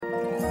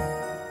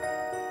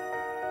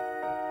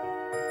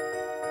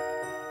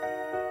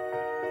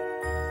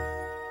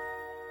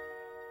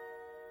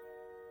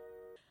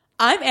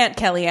I'm Aunt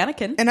Kelly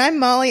Anakin. And I'm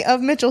Molly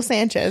of Mitchell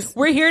Sanchez.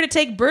 We're here to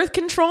take birth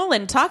control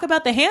and talk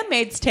about The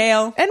Handmaid's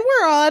Tale. And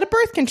we're all out of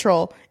birth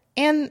control.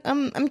 And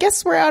I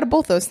guess we're out of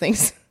both those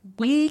things.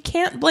 We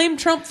can't blame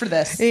Trump for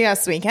this.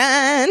 Yes, we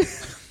can.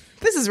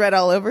 This is Red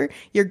All Over,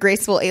 your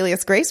graceful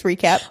Alias Grace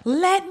recap.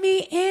 Let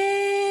me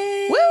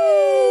in.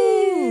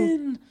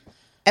 Woo!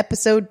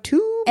 Episode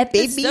 2,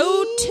 Episode baby.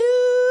 2.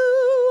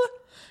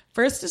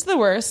 First is the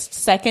worst.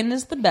 Second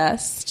is the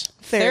best.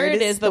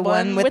 Third is the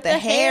one with the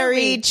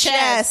hairy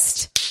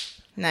chest.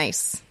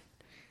 Nice.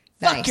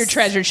 Fuck Nice. your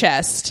treasure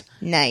chest.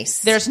 Nice.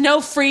 There's no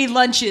free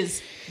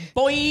lunches.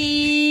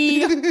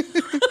 Boy.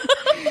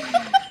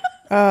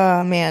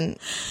 Oh, man.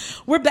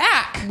 We're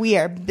back We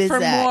are busy. for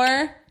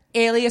more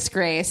Alias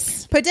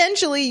Grace.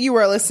 Potentially, you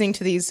are listening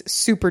to these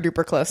super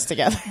duper close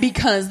together.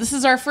 Because this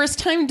is our first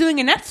time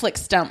doing a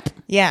Netflix dump.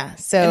 Yeah,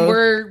 so...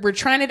 And we're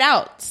trying it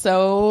out.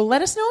 So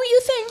let us know what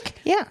you think.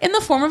 Yeah. In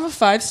the form of a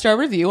 5-star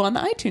review on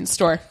the iTunes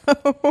store.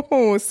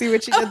 Oh, see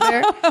what you did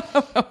there?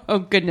 Oh,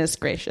 goodness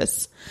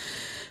gracious.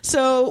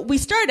 So we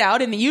start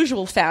out in the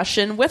usual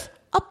fashion with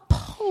a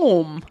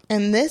poem.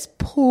 And this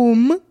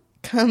poem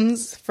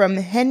comes from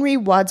Henry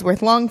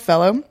Wadsworth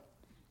Longfellow.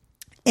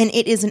 And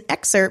it is an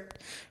excerpt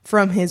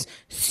from his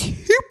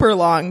super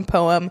long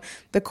poem,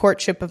 The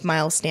Courtship of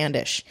Miles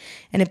Standish.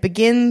 And it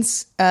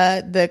begins,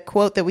 the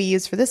quote that we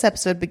use for this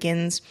episode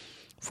begins,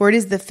 "For it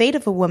is the fate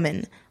of a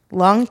woman,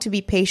 long to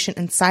be patient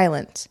and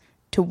silent,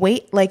 to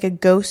wait like a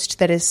ghost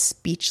that is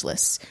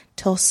speechless,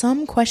 till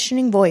some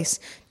questioning voice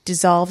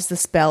dissolves the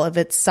spell of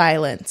its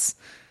silence."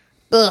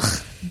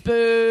 Ugh.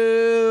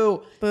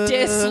 Boo.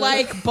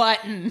 Dislike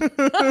button.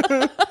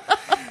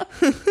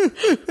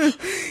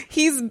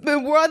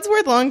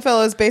 Wadsworth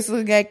Longfellow is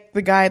basically like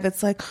the guy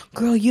that's like,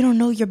 girl, you don't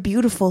know you're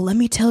beautiful. Let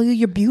me tell you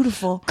you're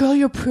beautiful. Girl,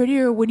 you're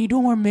prettier when you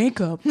don't wear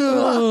makeup.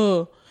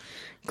 Ugh.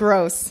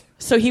 Gross.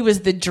 So he was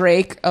the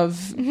Drake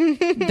of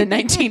the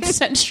 19th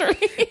century.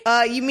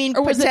 You mean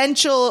Or was it-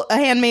 potential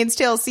Handmaid's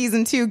Tale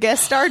season 2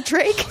 guest star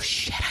Drake? Oh,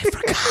 shit, I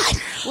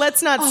forgot.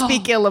 Let's not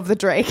speak ill of the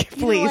Drake, You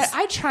know please. what?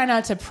 I try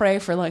not to pray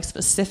for like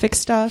specific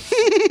stuff.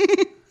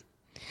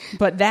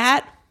 But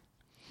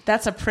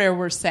that's a prayer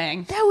we're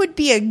saying. That would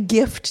be a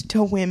gift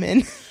to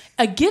women.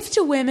 A gift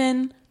to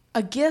women,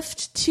 a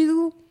gift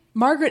to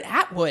Margaret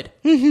Atwood,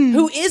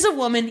 who is a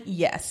woman,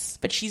 yes,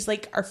 but she's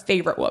like our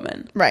favorite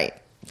woman. Right.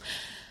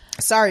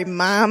 Sorry,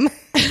 Mom.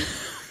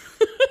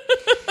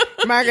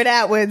 Margaret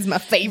Atwood's my You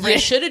favorite.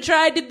 should have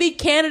tried to be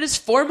Canada's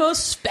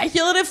foremost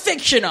speculative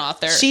fiction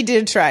author. She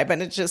did try, but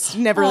it just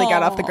never really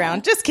got off the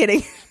ground. Just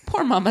kidding.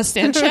 Poor Mama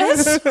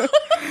Sanchez.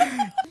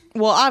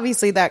 Well,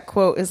 obviously that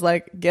quote is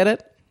like, get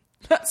it?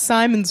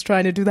 Simon's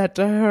trying to do that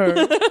to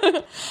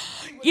her.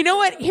 You know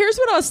what? Here's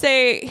what I'll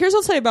say. Here's what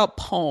I'll say about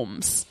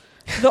poems.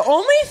 The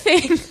only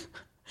thing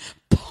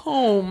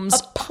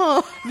poems,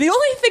 the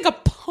only thing a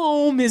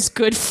poem is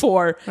good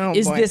for Oh,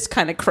 is boy. this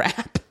kind of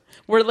crap,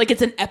 where like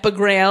it's an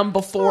epigram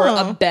before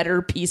Oh. a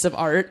better piece of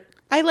art,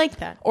 I like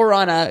that. or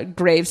on a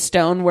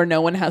gravestone where no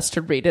one has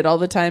to read it all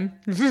the time.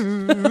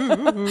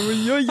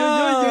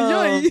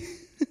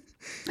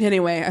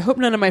 Anyway, I hope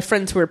none of my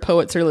friends who are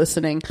poets are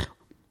listening.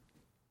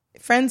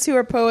 Friends who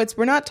are poets,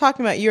 we're not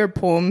talking about your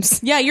poems.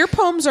 Yeah, your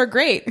poems are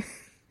great.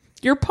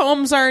 Your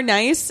poems are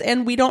nice,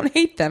 and we don't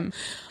hate them.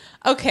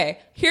 Okay,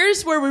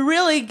 here's where we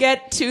really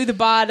get to the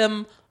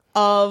bottom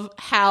of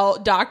how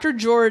Dr.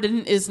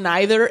 Jordan is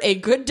neither a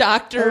good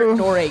doctor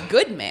nor a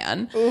good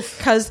man.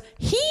 Because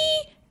he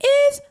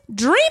is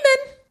dreaming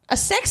a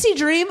sexy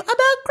dream about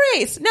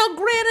Grace. Now,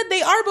 granted,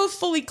 they are both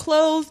fully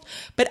clothed,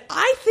 but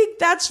I think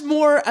that's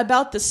more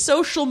about the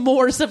social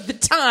mores of the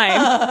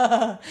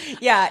time.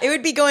 Yeah, it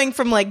would be going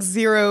from like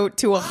 0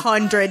 to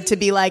 100 to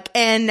be like,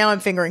 and now I'm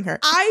fingering her.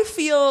 I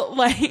feel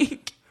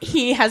like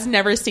he has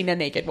never seen a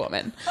naked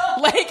woman.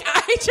 Like,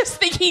 I just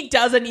think he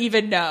doesn't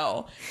even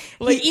know.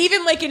 Like,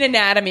 even like in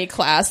anatomy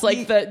class,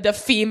 like the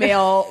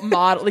female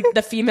model, like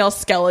the female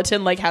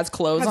skeleton, like has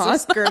clothes Has on. a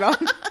skirt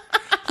on.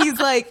 He's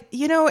like,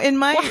 in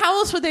my... Well, how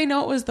else would they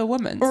know it was the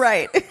woman's?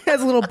 Right.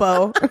 Has a little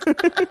bow.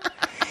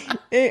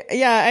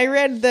 Yeah, I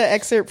read the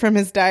excerpt from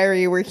his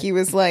diary where he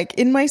was like,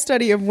 in my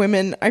study of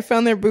women, I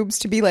found their boobs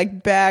to be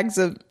like bags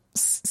of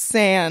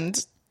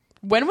sand.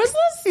 When was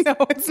this? No,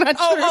 it's not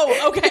true.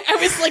 Oh, okay. I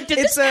was like, did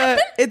this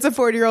happen? It's a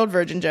 40-year-old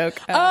virgin joke.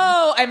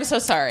 Oh, I'm so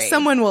sorry.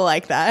 Someone will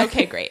like that.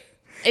 Okay, great.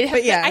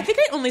 But yeah. I think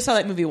I only saw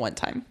that movie one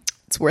time.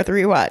 It's worth a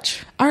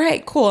rewatch. All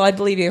right, cool. I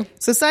believe you.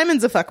 So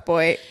Simon's a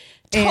fuckboy.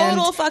 Total and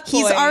fuckboy.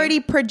 He's already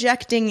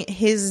projecting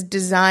his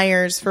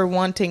desires for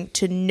wanting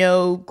to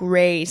know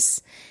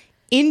Grace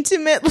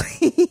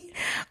intimately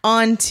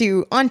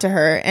onto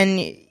her, and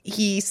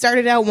he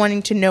started out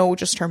wanting to know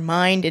just her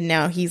mind, and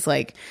now he's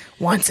like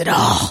wants it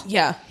all.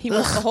 Yeah, he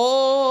wants the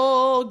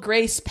whole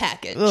Grace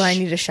package. Oh, I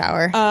need a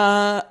shower.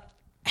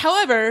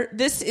 However,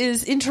 this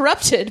is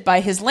interrupted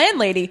by his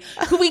landlady,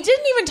 who we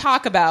didn't even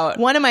talk about.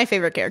 One of my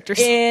favorite characters.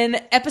 In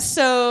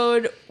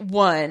episode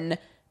 1,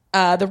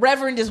 the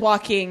Reverend is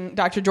walking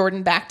Dr.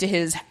 Jordan back to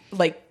his,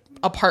 like,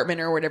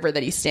 apartment or whatever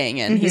that he's staying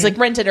in. He's like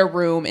rented a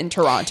room in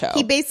Toronto.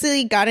 He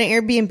basically got an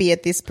Airbnb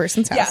at this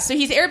person's house. Yeah, so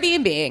he's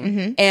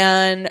Airbnb-ing,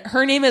 and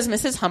her name is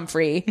Mrs.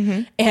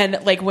 Humphrey. And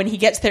like when he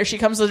gets there, she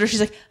comes over. She's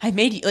like, "I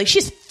made you." Like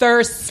she's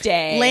thirsty.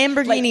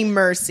 Lamborghini Like,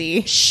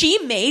 Mercy. she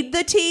made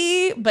the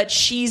tea, but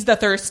she's the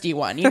thirsty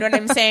one. You know what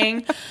I'm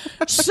saying?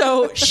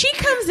 So she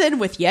comes in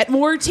with yet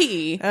more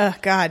tea. Oh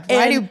God!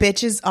 Why do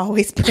bitches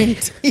always bring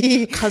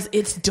tea? Because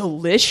it's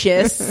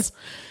delicious.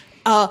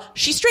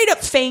 She straight up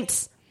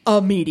faints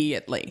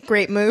immediately.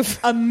 Great move.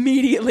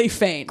 Immediately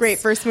faints. Great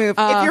first move.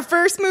 If your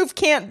first move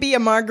can't be a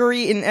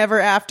marguerite in Ever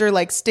After,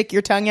 like stick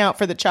your tongue out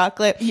for the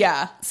chocolate.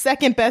 Yeah.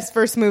 Second best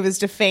first move is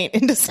to faint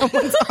into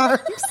someone's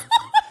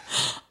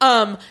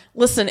arms.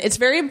 Listen, it's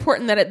very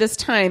important that at this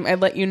time I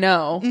let you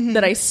know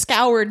that I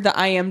scoured the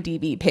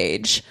IMDb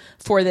page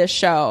for this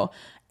show,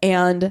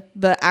 and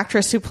the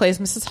actress who plays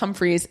Mrs.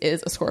 Humphreys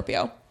is a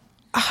Scorpio.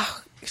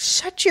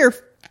 Shut your...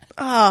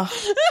 Oh.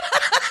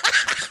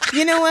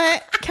 You know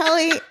what,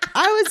 Kelly?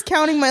 I was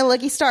counting my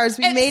lucky stars.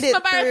 We made it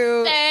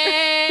through...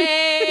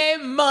 birthday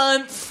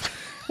month.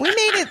 We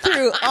made it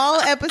through all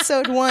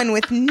episode 1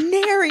 with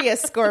nary a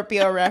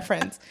Scorpio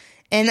reference.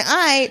 And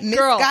I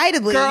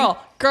misguidedly...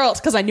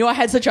 Girls, because I knew I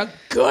had such a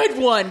good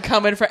one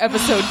coming for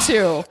episode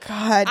 2.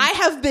 God. I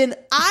have been,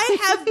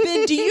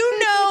 do you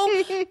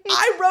know,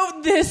 I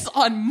wrote this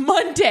on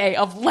Monday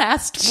of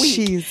last week.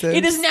 Jesus.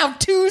 It is now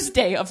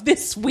Tuesday of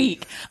this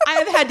week. I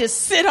have had to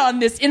sit on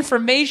this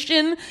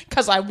information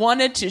because I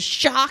wanted to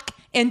shock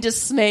and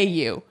dismay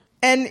you.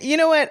 And you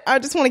know what? I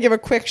just want to give a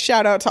quick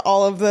shout out to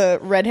all of the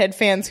redhead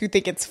fans who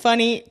think it's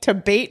funny to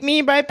bait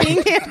me by being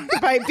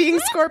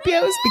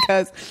Scorpios,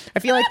 because I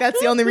feel like that's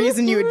the only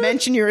reason you would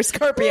mention you're a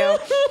Scorpio.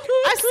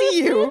 I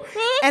see you,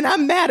 and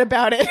I'm mad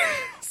about it.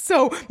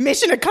 So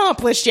mission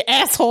accomplished, you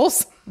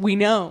assholes. We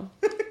know.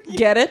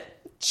 Get it?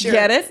 Sure.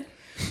 Get it?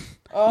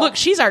 Look,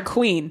 she's our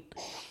queen.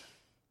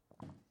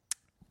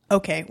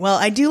 Okay, well,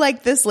 I do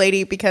like this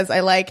lady because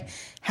I like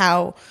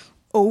how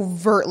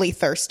overtly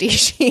thirsty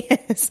she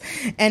is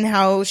and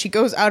how she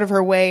goes out of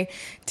her way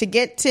to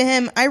get to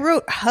him. I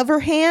wrote hover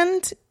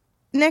hand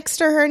next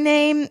to her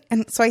name,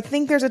 and so I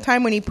think there's a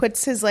time when he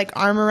puts his like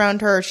arm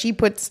around her, or she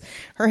puts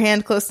her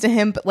hand close to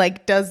him, but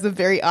like does the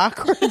very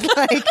awkward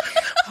like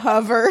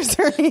hovers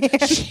her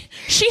hand.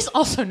 She's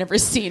also never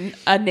seen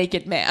a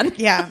naked man.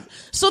 Yeah.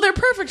 So they're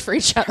perfect for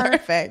each other.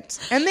 Perfect.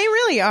 And they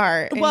really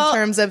are, in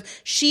terms of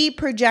she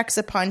projects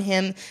upon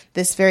him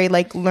this very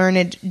like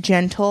learned,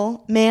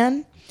 gentle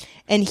man.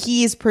 And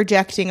he's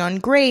projecting on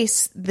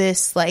Grace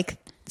this like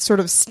sort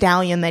of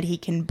stallion that he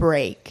can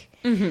break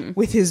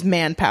with his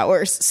man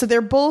powers. So they're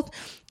both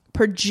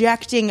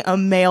projecting a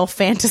male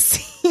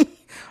fantasy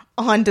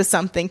onto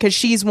something because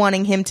she's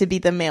wanting him to be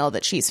the male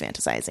that she's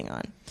fantasizing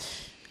on.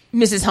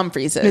 Mrs.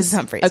 Humphreys is. Mrs.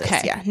 Humphreys okay.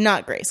 is, yeah.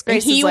 Not Grace. And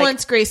Grace he is like,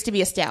 wants Grace to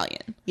be a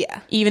stallion. Yeah.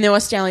 Even though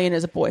a stallion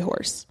is a boy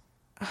horse.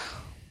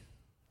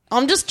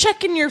 I'm just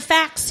checking your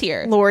facts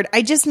here. Lord,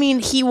 I just mean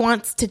he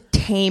wants to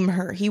tame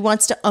her. He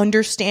wants to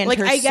understand like,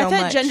 her I get so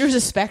that much. gender's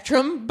a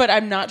spectrum, but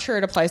I'm not sure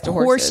it applies to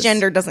horses. Horse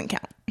gender doesn't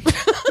count.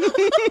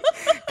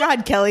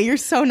 God, Kelly, you're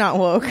so not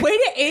woke. Way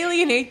to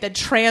alienate the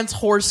trans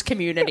horse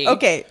community.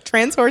 Okay,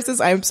 trans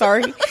horses, I'm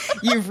sorry.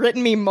 You've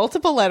written me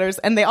multiple letters,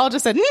 and they all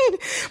just said,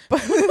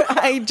 but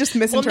I just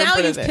Well,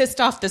 misinterpreted now you've it.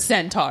 pissed off the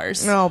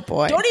centaurs. Oh,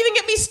 boy. Don't even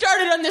get me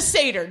started on the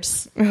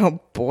satyrs. Oh,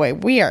 boy.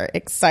 We are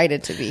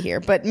excited to be here.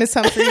 But Miss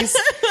Humphreys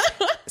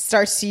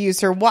starts to use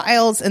her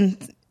wiles and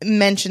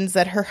mentions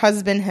that her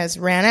husband has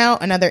ran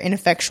out, another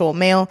ineffectual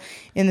male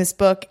in this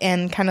book,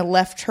 and kind of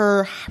left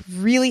her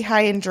really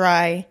high and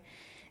dry.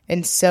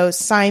 And so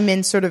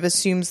Simon sort of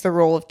assumes the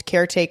role of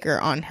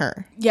caretaker on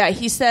her. Yeah,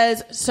 he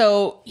says,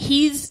 so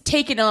he's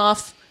taken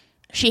off.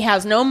 She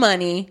has no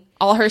money.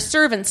 All her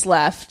servants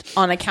left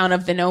on account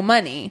of the no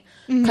money.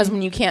 Because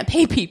when you can't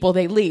pay people,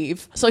 they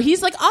leave. So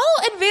he's like,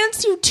 I'll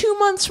advance you 2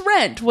 months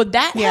rent. Would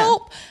that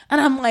help?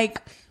 And I'm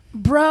like,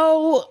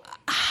 bro,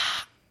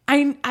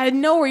 I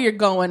know where you're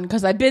going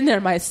because I've been there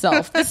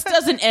myself. This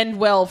doesn't end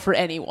well for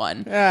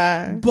anyone.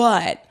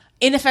 But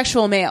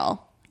ineffectual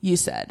male, you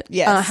said.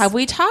 Yes. Have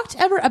we talked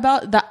ever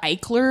about the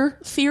Eichler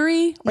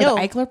theory or No.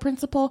 the Eichler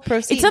principle?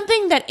 Proceed. It's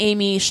something that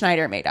Amy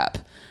Schneider made up.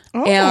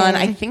 Oh. And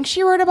I think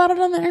she wrote about it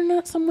on the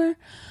internet somewhere.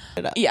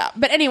 Yeah.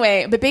 But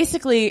anyway,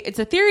 basically it's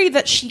a theory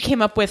that she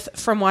came up with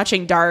from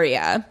watching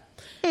Daria,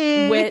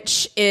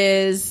 which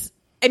is,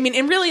 I mean,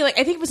 and really, like,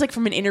 I think it was like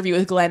from an interview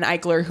with Glenn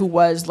Eichler, who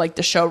was like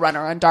the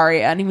showrunner on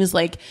Daria. And he was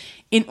like,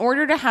 in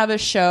order to have a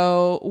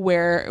show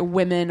where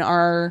women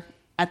are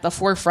at the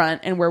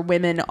forefront and where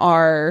women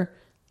are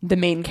the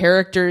main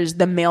characters,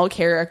 the male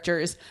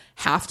characters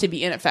have to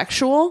be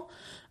ineffectual,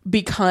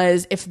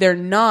 because if they're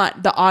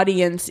not, the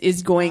audience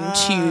is going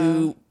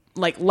to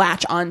like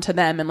latch onto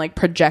them and like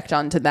project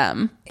onto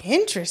them.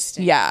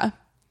 Interesting. Yeah.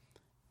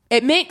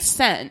 It makes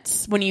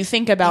sense when you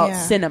think about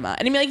cinema.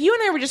 And I mean, like, you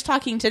and I were just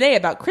talking today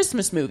about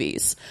Christmas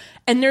movies,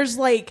 and there's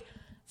like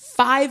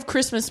 5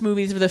 Christmas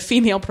movies with a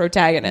female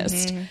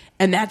protagonist,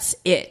 and that's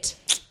it.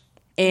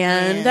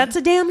 And that's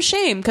a damn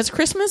shame because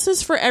Christmas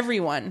is for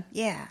everyone.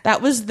 Yeah.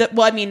 That was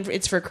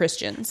it's for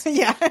Christians.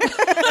 Yeah.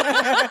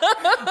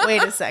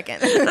 Wait a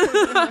second.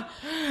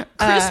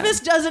 Christmas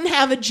doesn't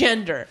have a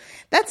gender.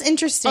 That's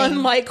interesting.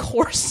 Unlike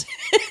horses.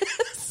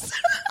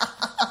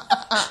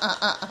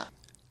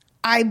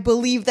 I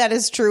believe that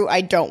is true.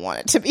 I don't want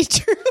it to be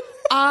true.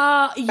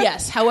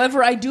 Yes.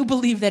 However, I do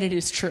believe that it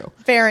is true.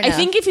 Fair enough. I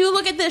think if you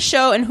look at this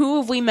show and who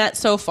have we met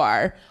so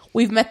far,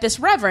 we've met this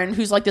reverend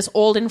who's like this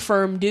old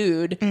infirm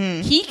dude.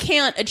 He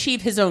can't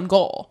achieve his own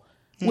goal,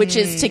 which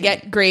is to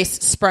get Grace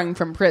sprung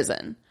from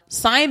prison.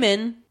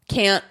 Simon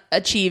can't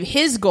achieve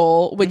his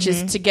goal, which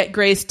is to get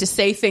Grace to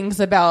say things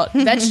about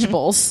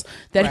vegetables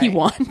that he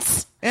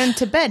wants. And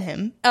to bed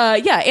him.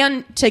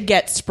 And to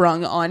get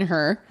sprung on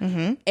her.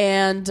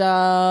 And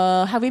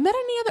have we met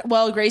any other?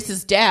 Well,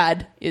 Grace's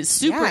dad is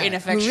super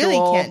ineffectual who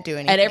really can't do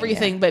anything, at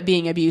everything but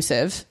being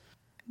abusive.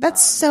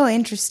 That's so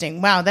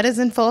interesting. Wow, that is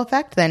in full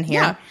effect then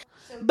here. Yeah.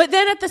 But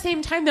then at the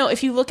same time, though,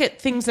 if you look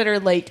at things that are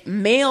like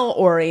male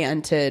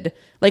oriented,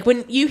 like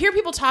when you hear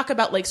people talk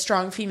about like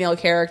strong female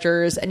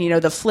characters and,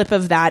 the flip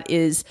of that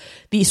is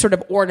the sort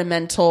of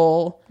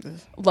ornamental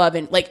love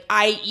and like,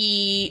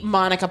 i.e.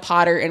 Monica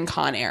Potter in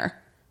Con Air,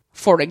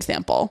 for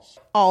example.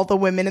 All the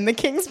women in the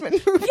Kingsman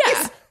movies.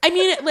 Yeah. I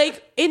mean,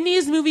 like in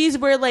these movies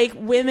where like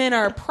women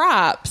are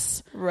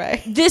props,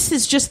 right? This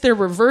is just the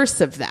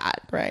reverse of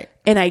that. Right.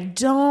 And I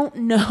don't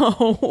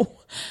know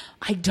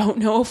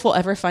if we'll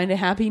ever find a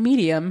happy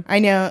medium. I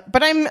know,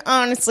 but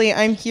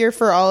I'm here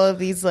for all of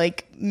these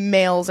like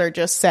males are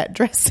just set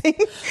dressing.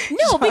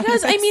 No,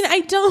 because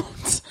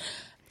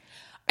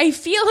I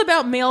feel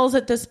about males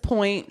at this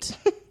point.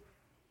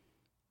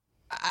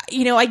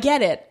 I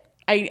get it.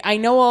 I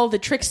know all the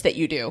tricks that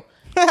you do,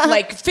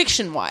 like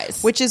fiction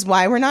wise, which is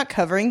why we're not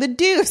covering The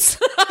Deuce.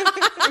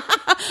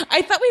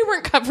 I thought we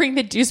weren't covering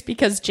The Deuce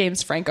because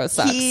James Franco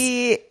sucks.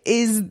 He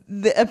is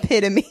the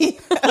epitome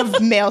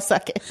of male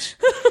suckage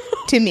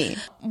to me.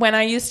 When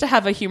I used to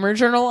have a humor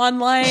journal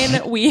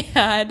online, we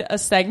had a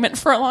segment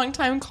for a long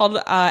time called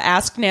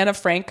Ask Nana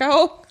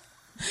Franco.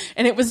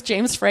 And it was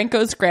James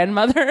Franco's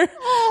grandmother.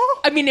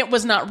 I mean, it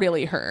was not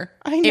really her.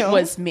 I know. It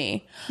was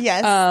me.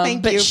 Yes,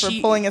 thank you for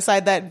pulling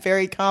aside that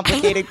very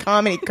complicated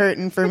comedy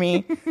curtain for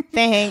me.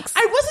 Thanks.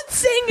 I wasn't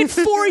saying it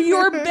for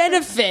your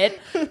benefit.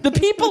 The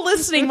people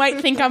listening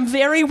might think I'm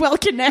very well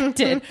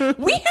connected.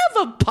 We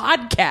have a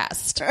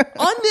podcast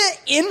on the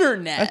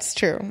internet. That's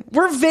true.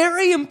 We're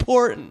very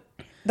important.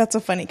 That's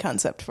a funny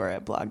concept for a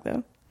blog,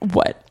 though.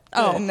 What?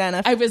 Oh,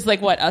 Nana. I was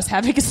like, what, us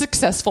having a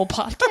successful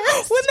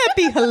podcast? Wouldn't that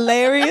be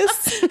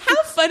hilarious?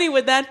 How funny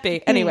would that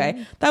be?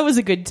 Anyway, that was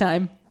a good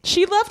time.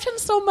 She loved him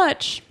so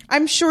much.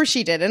 I'm sure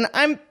she did. And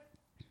I'm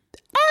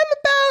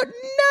about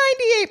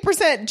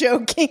 98%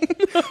 joking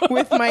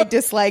with my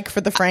dislike for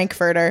the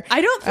Frankfurter.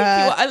 I don't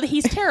think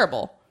he's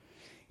terrible.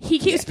 He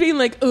keeps being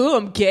like, oh,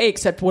 I'm gay,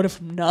 except what if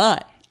I'm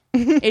not?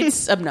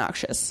 It's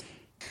obnoxious.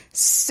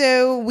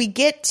 So we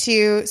get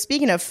to,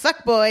 speaking of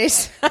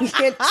fuckboys, we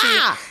get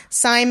to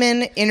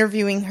Simon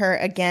interviewing her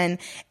again.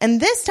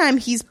 And this time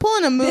he's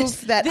pulling a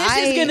move that This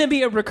is going to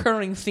be a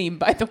recurring theme,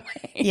 by the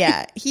way.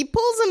 Yeah. He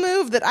pulls a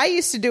move that I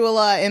used to do a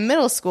lot in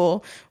middle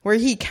school where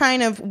he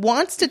kind of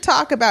wants to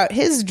talk about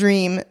his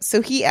dream.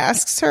 So he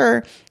asks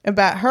her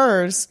about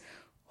hers,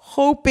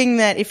 hoping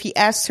that if he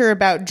asks her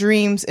about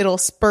dreams, it'll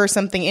spur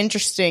something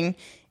interesting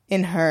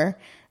in her.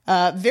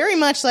 Very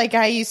much like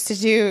I used to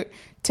do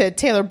to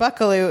Taylor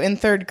Buckaloo in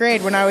third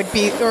grade when I would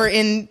be, or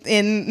in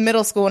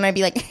middle school when I'd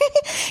be like,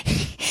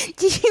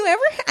 did you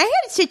ever, I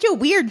had such a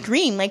weird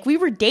dream, like we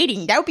were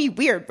dating. That would be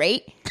weird,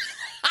 right?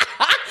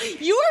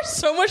 You are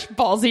so much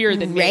ballsier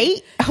than me.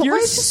 Right?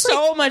 You're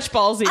so much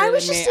ballsier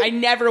than me. I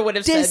never would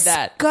have said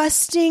that.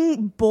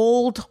 Disgusting,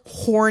 bold,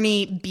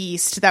 horny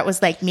beast that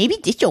was like, maybe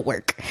this will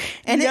work.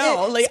 And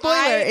no, it, like spoiler,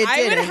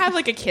 I would have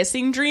like a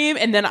kissing dream,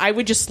 and then I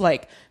would just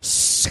like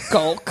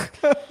skulk,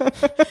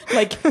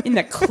 like in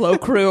the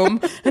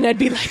cloakroom, and I'd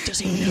be like, "Does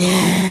he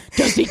know?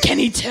 Can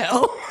he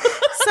tell?"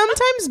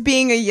 Sometimes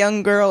being a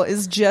young girl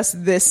is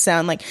just this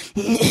sound, like.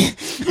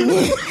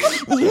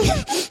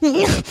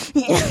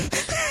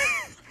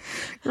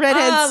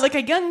 Redheads. Like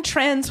a young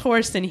trans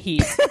horse in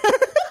heat.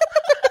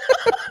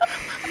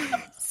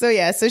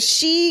 So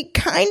she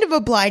kind of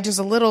obliges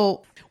a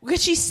little.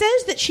 Because she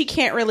says that she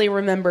can't really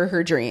remember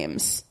her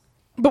dreams.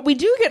 But we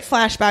do get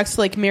flashbacks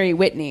to like Mary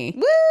Whitney.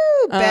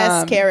 Woo!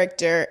 Best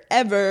character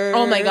ever.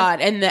 Oh my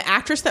God. And the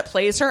actress that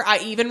plays her, I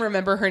even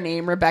remember her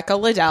name, Rebecca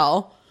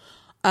Liddell.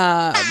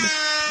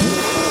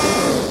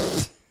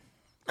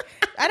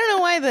 I don't know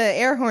why the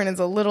air horn is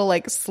a little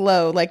like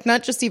slow, like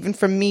not just even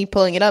from me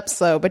pulling it up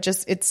slow, but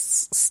just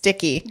it's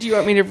sticky. Do you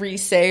want me to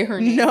re-say her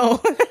name? No,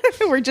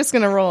 we're just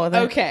going to roll with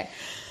it. Okay.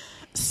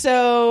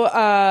 So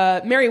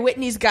Mary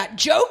Whitney's got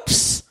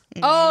jokes.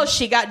 Mm-hmm. Oh,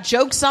 she got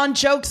jokes on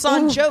jokes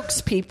on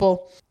jokes,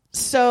 people.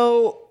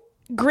 So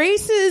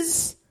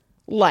Grace's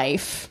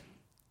life,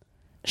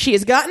 she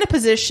has gotten a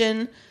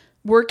position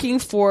working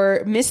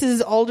for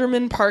Mrs.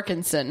 Alderman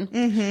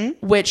Parkinson,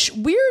 which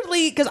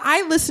weirdly, because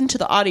I listened to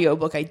the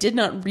audiobook, I did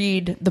not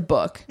read the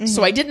book.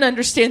 So I didn't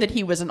understand that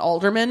he was an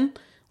alderman.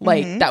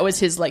 Like, that was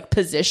his, like,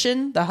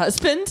 position, the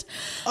husband.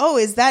 Oh,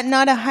 is that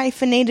not a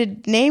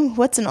hyphenated name?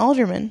 What's an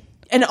alderman?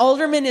 An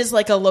alderman is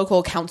like a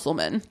local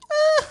councilman.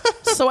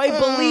 So I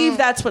believe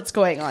that's what's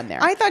going on there.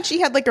 I thought she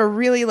had like a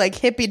really like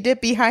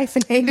hippy-dippy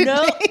hyphenated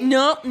name.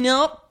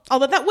 No.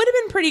 Although that would have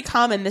been pretty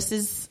common. This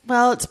is,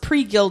 well, it's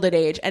pre-Gilded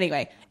Age.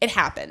 Anyway, it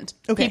happened.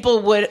 Okay.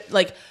 People would,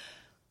 like,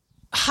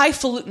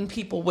 highfalutin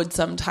people would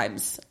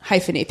sometimes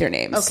hyphenate their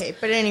names. Okay,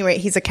 but at any rate,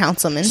 he's a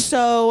councilman.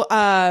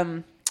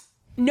 So,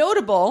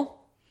 notable,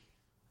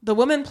 the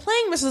woman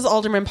playing Mrs.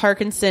 Alderman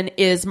Parkinson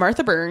is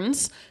Martha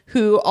Burns,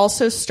 who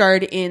also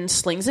starred in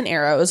Slings and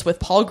Arrows with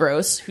Paul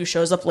Gross, who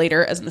shows up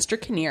later as Mr.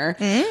 Kinnear.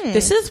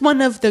 This is one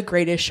of the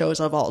greatest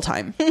shows of all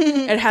time.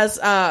 It has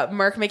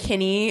Mark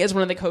McKinney as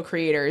one of the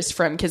co-creators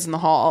from Kids in the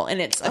Hall, and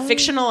it's a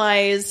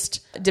fictionalized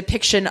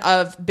depiction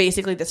of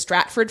basically the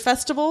Stratford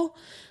Festival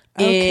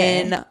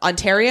in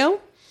Ontario.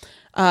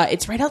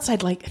 It's right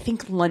outside, like, I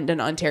think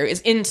London, Ontario.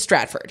 Is in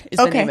Stratford is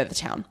the name of the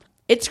town.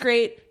 It's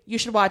great. You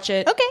should watch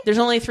it. Okay. There's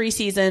only 3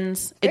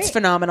 seasons. It's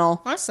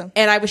phenomenal. Awesome.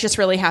 And I was just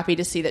really happy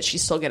to see that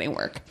she's still getting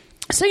work.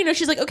 So, you know,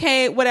 she's like,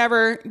 okay,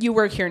 whatever. You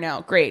work here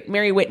now. Great.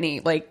 Mary Whitney,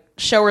 like,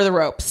 show her the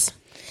ropes.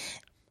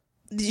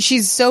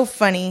 She's so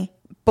funny.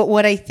 But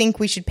what I think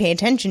we should pay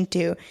attention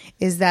to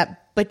is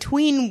that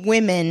between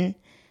women,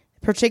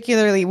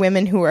 particularly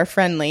women who are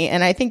friendly,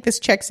 and I think this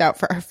checks out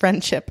for our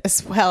friendship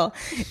as well,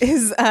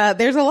 is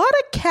there's a lot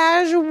of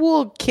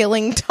casual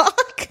killing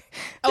talk.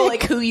 Oh,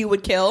 like who you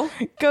would kill?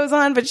 Goes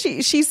on, but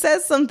she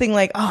says something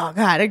like, oh,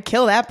 God, I'd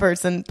kill that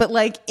person, but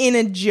like in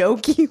a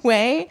jokey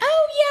way.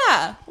 Oh,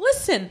 yeah.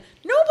 Listen,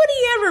 nobody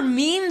ever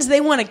means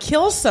they want to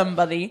kill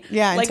somebody.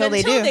 Yeah, like,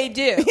 until they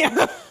do.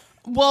 Yeah.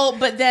 Well,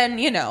 but then,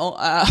 you know,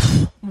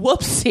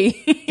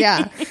 whoopsie.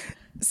 Yeah.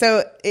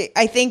 So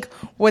I think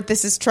what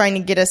this is trying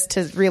to get us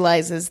to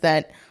realize is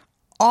that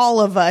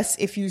all of us,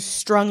 if you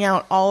strung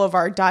out all of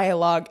our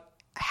dialogue,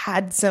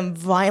 had some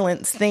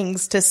violent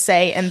things to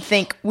say and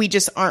think we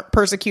just aren't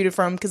persecuted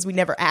from because we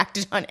never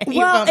acted on any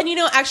of them. And you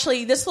know,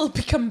 actually, this will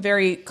become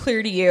very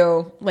clear to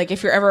you, like,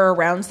 if you're ever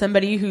around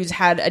somebody who's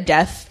had a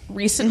death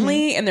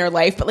recently in their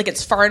life, but, like,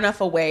 it's far enough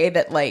away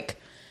that,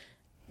 like,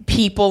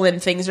 people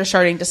and things are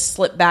starting to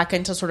slip back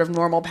into sort of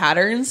normal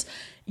patterns,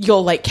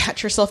 you'll, like,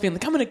 catch yourself being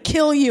like, I'm gonna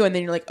kill you, and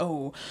then you're like,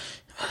 oh,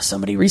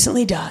 somebody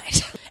recently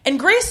died. And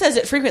Grace says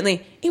it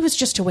frequently, it was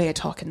just a way of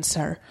talking,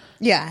 sir.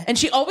 Yeah. And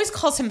she always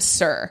calls him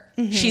sir.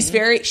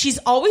 She's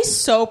always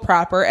so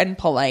proper and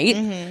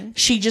polite.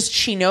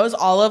 She knows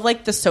all of,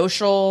 like, the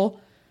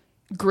social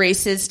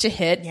graces to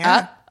hit.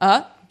 Yeah.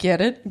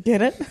 Get it?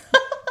 Get it?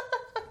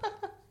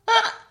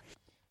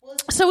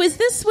 So is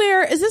this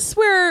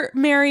where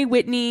Mary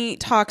Whitney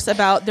talks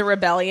about the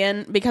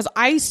rebellion? Because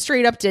I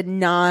straight up did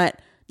not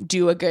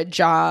do a good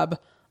job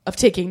of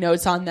taking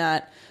notes on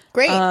that.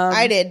 Great.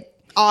 I did.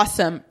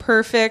 Awesome.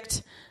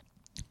 Perfect.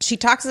 She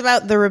talks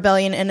about the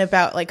rebellion and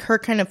about, like, her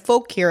kind of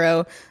folk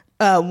hero,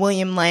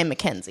 William Lyon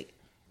Mackenzie.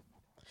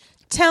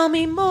 Tell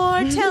me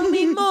more. Tell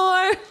me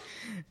more.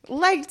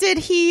 Like, did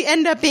he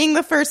end up being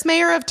the first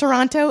mayor of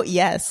Toronto?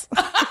 Yes.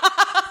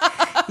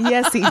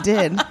 Yes, he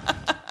did.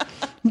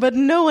 But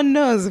no one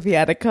knows if he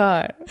had a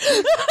car.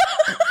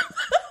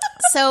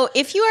 So,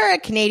 if you are a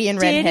Canadian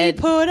redhead... Did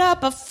he put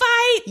up a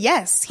fight?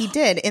 Yes, he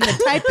did, in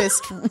the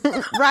typist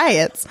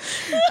riots.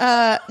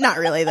 Not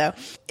really, though.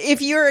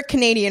 If you're a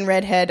Canadian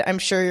redhead, I'm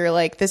sure you're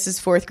like, this is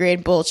 4th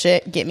grade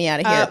bullshit. Get me out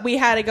of here. We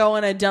had to go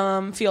on a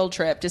dumb field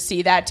trip to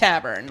see that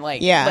tavern.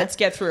 Like, let's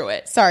get through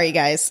it. Sorry,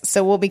 guys.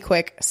 So we'll be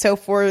quick. So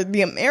for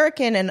the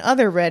American and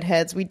other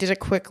redheads, we did a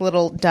quick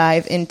little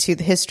dive into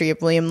the history of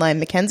William Lyon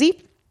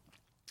Mackenzie.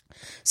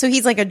 So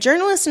he's like a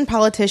journalist and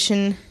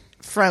politician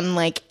from,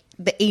 like,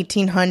 the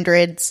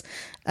 1800s,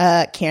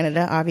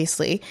 Canada,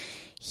 obviously.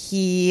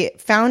 He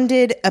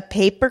founded a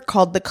paper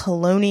called the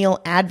Colonial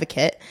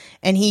Advocate,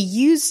 and he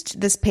used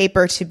this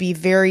paper to be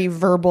very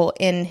verbal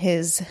in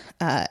his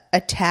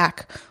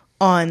attack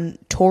on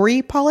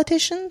Tory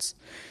politicians,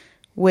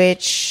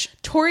 which...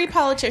 Tory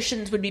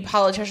politicians would be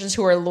politicians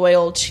who are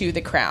loyal to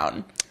the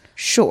crown.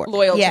 Sure.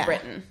 Loyal to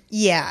Britain.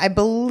 Yeah, I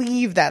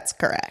believe that's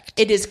correct.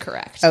 It is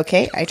correct.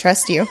 Okay, I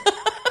trust you.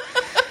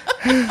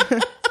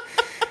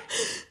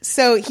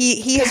 So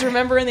he because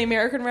remember in the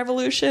American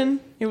Revolution,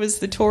 it was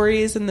the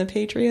Tories and the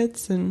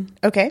Patriots, and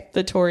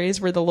the Tories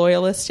were the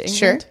loyalists to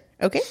England.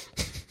 Sure. Okay.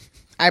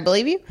 I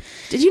believe you.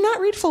 Did you not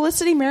read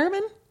Felicity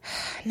Merriman?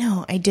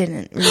 No, I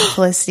didn't read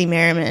Felicity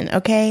Merriman.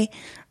 Okay.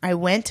 I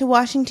went to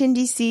Washington,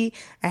 D.C.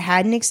 I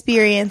had an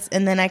experience,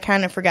 and then I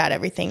kind of forgot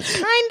everything.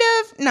 Kind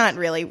of. Not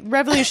really.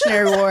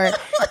 Revolutionary War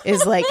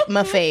is like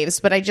my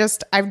faves, but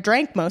I've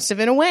drank most of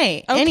it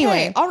away. Okay.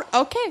 Anyway.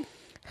 Okay.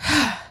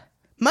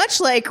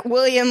 Much like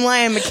William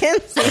Lyon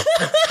Mackenzie,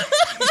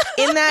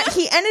 in that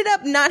he ended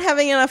up not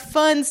having enough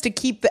funds to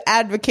keep the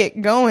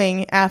Advocate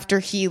going after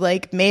he,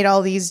 like, made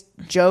all these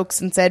jokes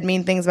and said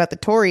mean things about the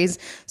Tories.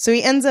 So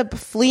he ends up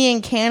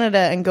fleeing Canada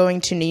and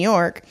going to New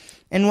York.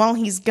 And while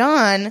he's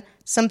gone,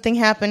 something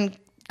happened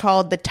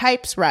called the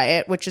Types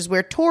Riot, which is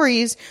where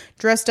Tories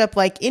dressed up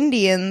like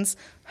Indians.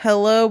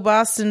 Hello,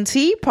 Boston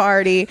Tea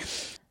Party.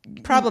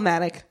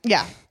 Problematic.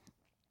 Yeah.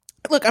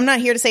 Look, I'm not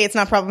here to say it's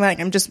not problematic.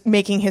 I'm just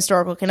making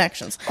historical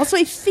connections. Also,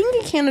 I think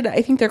in Canada,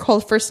 I think they're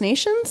called First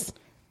Nations.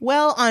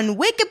 Well, on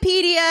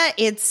Wikipedia,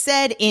 it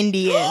said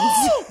Indians.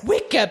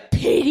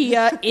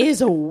 Wikipedia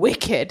is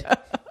wicked.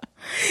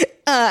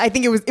 I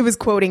think it was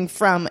quoting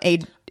from a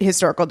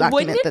historical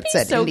document that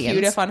said so Indians.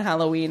 cute if on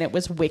Halloween it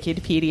was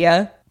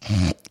Wikipedia?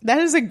 That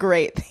is a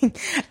great thing.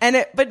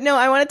 But no,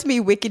 I want it to be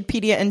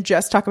Wikipedia and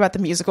just talk about the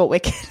musical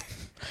Wicked.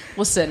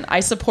 Listen, I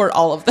support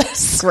all of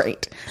this.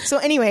 Great. So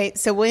anyway,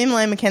 William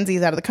Lyon Mackenzie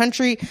is out of the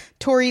country.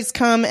 Tories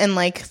come and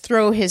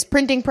throw his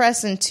printing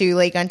press into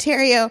Lake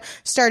Ontario,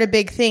 start a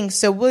big thing.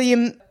 So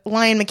William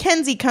Lyon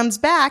Mackenzie comes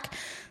back,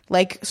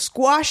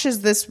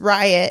 squashes this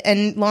riot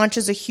and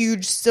launches a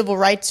huge civil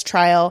rights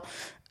trial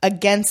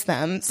against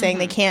them, saying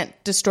they can't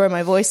destroy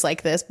my voice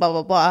like this, blah,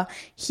 blah, blah.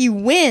 He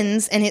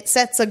wins, and it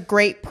sets a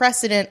great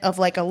precedent of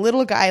a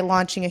little guy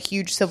launching a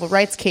huge civil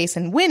rights case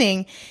and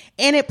winning,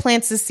 and it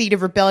plants the seed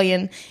of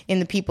rebellion in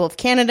the people of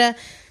Canada.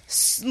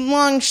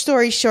 Long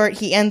story short,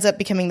 he ends up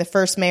becoming the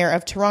first mayor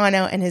of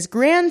Toronto, and his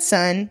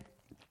grandson,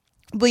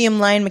 William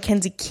Lyon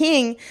Mackenzie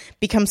King,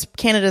 becomes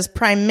Canada's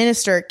prime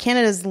minister,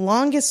 Canada's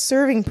longest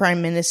serving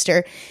prime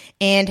minister,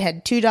 and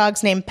had 2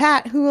 dogs named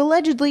Pat who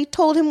allegedly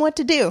told him what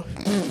to do.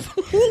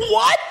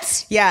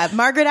 What? Yeah,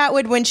 Margaret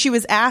Atwood, when she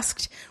was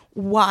asked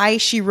why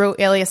she wrote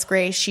Alias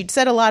Grace, she'd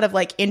said a lot of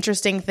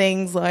interesting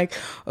things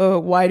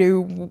why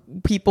do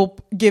people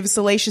give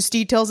salacious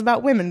details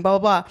about women, blah,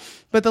 blah, blah.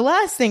 But the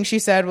last thing she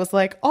said was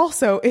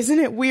also, isn't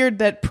it weird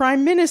that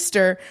Prime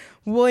Minister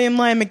William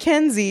Lyon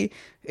Mackenzie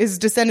is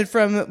descended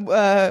from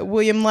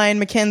William Lyon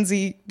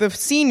Mackenzie the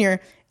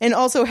senior, and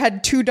also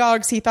had 2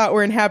 dogs he thought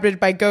were inhabited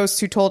by ghosts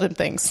who told him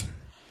things.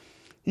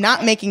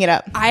 Not making it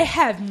up. I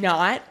have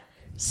not,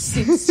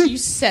 since you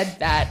said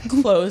that,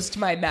 closed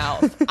my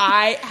mouth.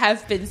 I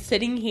have been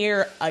sitting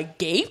here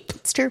agape.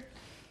 It's true.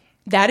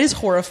 That is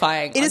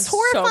horrifying. It is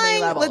horrifying. So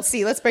many levels. Let's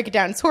see. Let's break it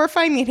down. It's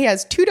horrifying that he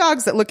has 2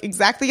 dogs that look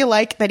exactly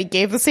alike, that he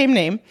gave the same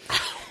name.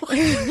 How can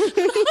you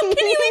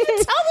even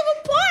tell them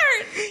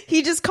apart?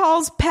 He just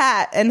calls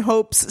Pat and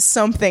hopes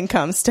something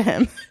comes to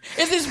him.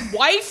 Is his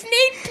wife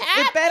named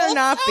Pat? It better also?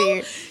 not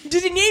be.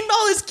 Did he name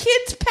all his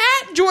kids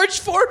Pat? George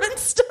Foreman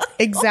style?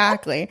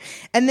 Exactly.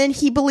 And then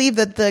he believed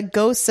that the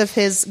ghosts of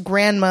his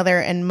grandmother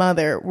and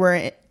mother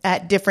were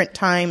at different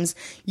times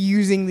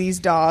using these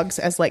dogs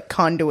as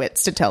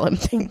conduits to tell him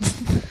things.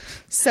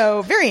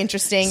 So very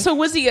interesting. So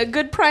was he a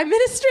good prime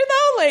minister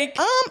though?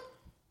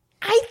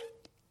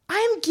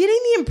 I'm getting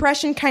the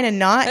impression kind of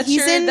not.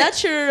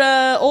 That's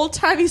your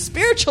old-timey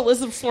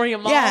spiritualism for you,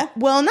 Mom. Yeah,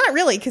 well, not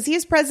really, because he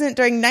was president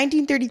during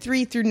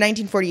 1933 through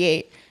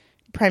 1948,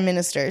 prime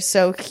minister.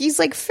 So he's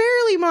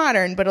fairly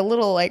modern, but a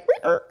little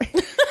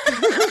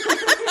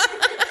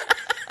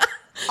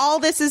All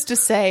this is to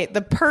say,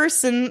 the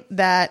person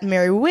that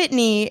Mary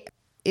Whitney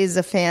is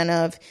a fan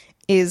of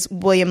is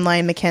William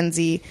Lyon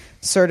Mackenzie,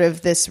 sort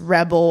of this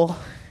rebel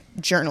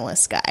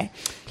journalist guy.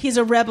 He's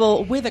a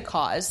rebel with a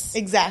cause.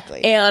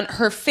 Exactly. And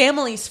her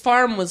family's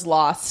farm was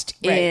lost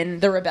in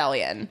the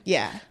rebellion.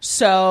 Yeah.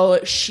 So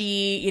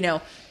she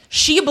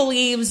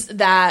believes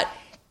that,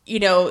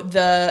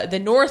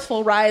 the North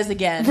will rise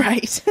again.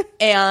 Right.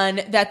 And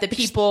that the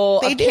people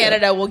of do.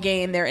 Canada will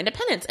gain their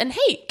independence. And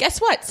hey, guess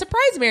what?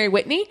 Surprise, Mary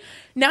Whitney.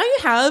 Now you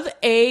have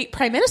a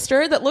prime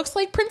minister that looks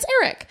like Prince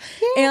Eric.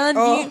 Yeah.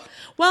 And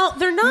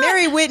they're not.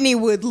 Mary Whitney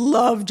would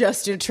love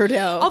Justin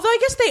Trudeau. Although I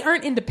guess they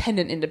aren't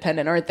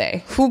independent, aren't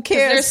they? Who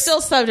cares? They're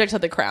still subject to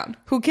the crown.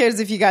 Who cares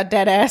if you got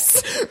dead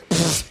ass?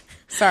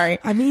 Sorry.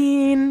 I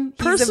mean,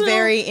 he's a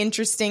very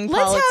interesting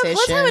politician.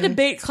 Let's have a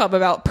debate club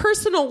about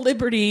personal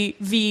liberty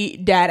v.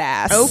 dad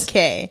ass.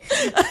 Okay.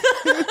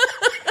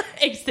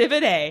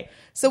 Exhibit A.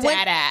 So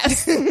dad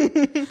ass.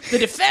 The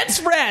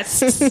defense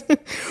rests.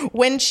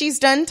 When she's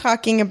done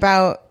talking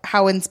about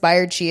how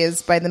inspired she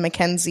is by the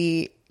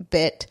Mackenzie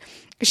bit,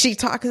 she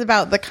talks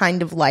about the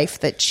kind of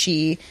life that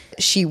she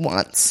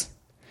wants.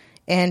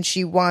 And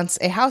she wants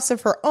a house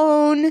of her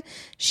own.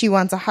 She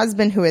wants a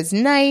husband who is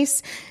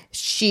nice.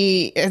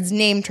 She has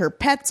named her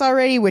pets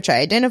already, which I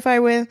identify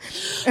with.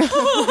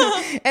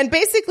 And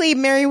basically,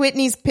 Mary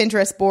Whitney's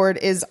Pinterest board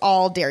is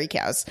all dairy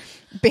cows.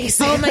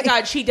 Basically. Oh my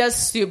God, she does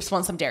Stoops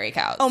want some dairy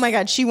cows. Oh my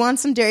God, she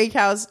wants some dairy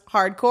cows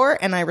hardcore,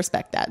 and I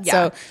respect that. Yeah.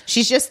 So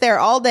she's just there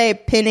all day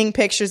pinning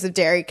pictures of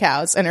dairy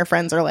cows, and her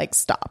friends are like,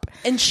 stop.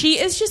 And she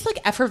is just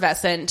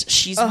effervescent.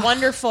 She's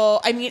wonderful.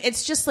 I mean,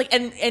 it's just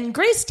and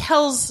Grace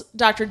tells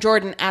Dr.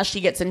 Jordan as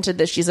she gets into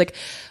this, she's like,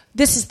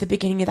 this is the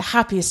beginning of the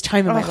happiest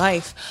time of my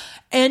life.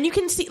 And you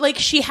can see,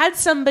 she had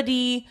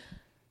somebody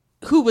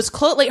who was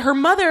close. Her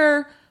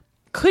mother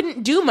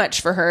couldn't do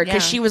much for her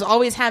because she was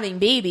always having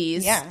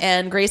babies. Yeah.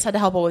 And Grace had to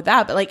help her with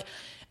that. But,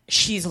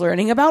 she's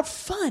learning about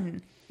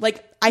fun.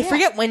 I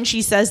forget when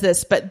she says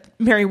this, but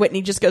Mary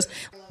Whitney just goes,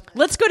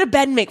 let's go to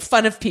bed and make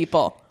fun of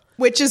people.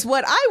 Which is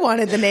what I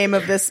wanted the name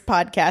of this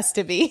podcast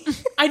to be.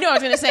 I know, I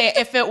was going to say,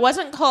 if it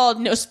wasn't called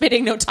No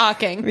Spitting, No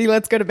Talking.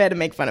 Let's go to bed and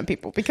make fun of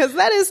people. Because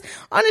that is,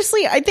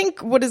 honestly, I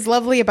think what is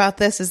lovely about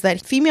this is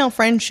that female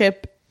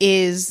friendship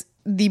is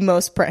the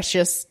most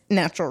precious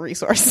natural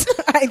resource.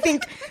 I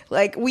think,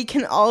 like, we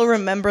can all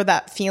remember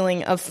that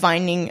feeling of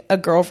finding a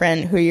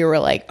girlfriend who you were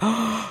like,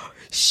 oh,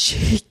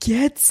 she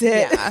gets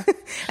it. Yeah.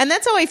 And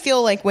that's how I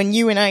feel like when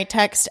you and I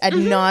text ad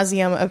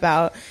nauseum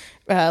about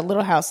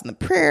Little House on the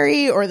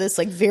Prairie, or this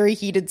like very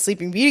heated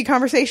Sleeping Beauty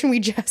conversation we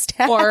just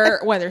had, Or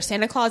whether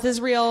Santa Claus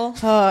is real.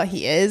 Oh,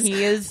 he is.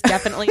 He is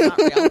definitely not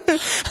real.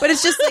 But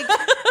it's just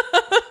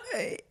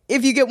like,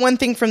 if you get one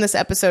thing from this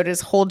episode, is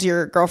hold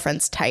your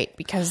girlfriends tight,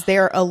 because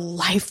they're a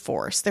life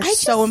force. They're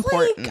so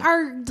important.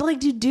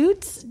 Do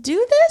dudes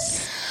do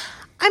this?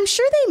 I'm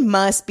sure they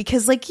must,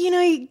 because, like, you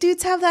know,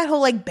 dudes have that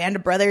whole, like, band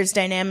of brothers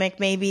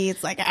dynamic, maybe.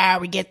 It's like,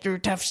 we get through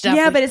tough stuff.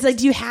 Yeah, but it's like,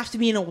 do you have to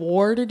be in a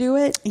war to do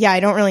it? Yeah, I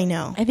don't really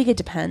know. I think it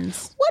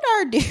depends. What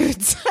are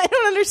dudes? I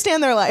don't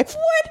understand their life.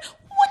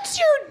 What's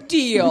your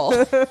deal?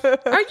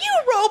 Are you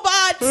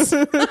robots?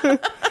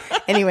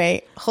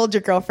 Anyway, hold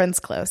your girlfriends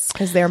close,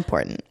 because they're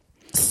important.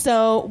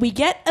 So we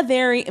get a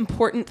very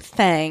important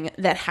thing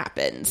that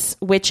happens,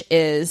 which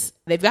is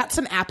they've got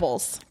some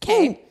apples.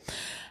 Okay.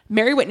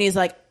 Mary Whitney's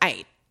like,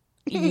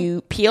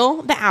 you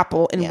peel the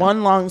apple in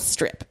one long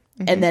strip.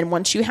 And then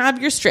once you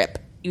have your strip,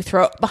 you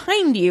throw it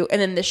behind you.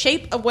 And then the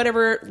shape of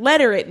whatever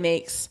letter it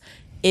makes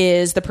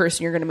is the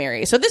person you're going to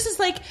marry. So this is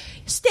like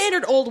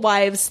standard old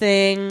wives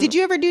thing. Did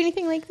you ever do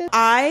anything like this?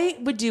 I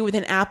would do with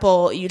an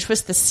apple, you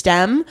twist the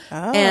stem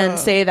and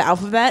say the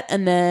alphabet.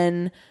 And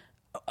then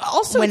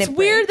also When it's it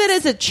weird breaks. that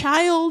as a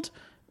child,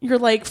 you're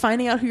like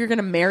finding out who you're going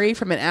to marry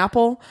from an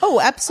apple. Oh,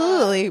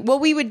 absolutely. Well,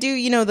 we would do,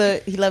 you know,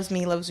 he loves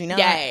me, he loves me not.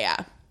 Yeah.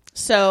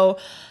 So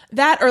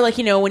that, or like,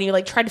 you know, when you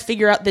like try to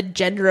figure out the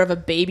gender of a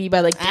baby by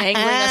like dangling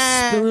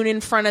a spoon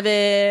in front of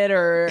it,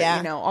 or,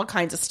 you know, all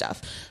kinds of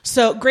stuff.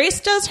 So Grace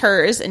does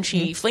hers and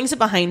she flings it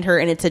behind her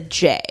and it's a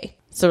J.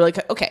 So we're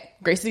like, okay,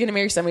 Grace is going to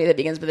marry somebody that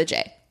begins with a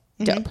J.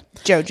 Dope.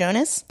 Joe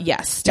Jonas?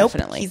 Yes, Nope,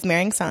 definitely. he's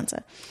marrying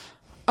Sansa.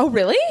 Oh,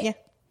 really? Yeah.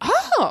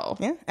 Oh.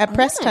 Yeah, at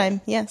press time,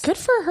 yes. Good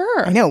for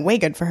her. I know, way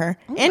good for her.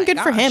 my And good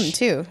for him, gosh.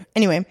 too.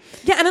 Anyway.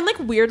 Yeah, and I'm like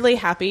weirdly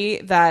happy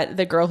that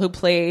the girl who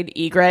played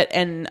Ygritte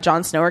and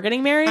Jon Snow are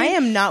getting married. I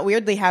am not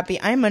weirdly happy.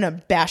 I'm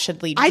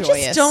unabashedly joyous. I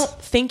just don't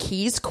think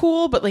he's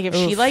cool, but like if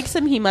she likes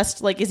him, he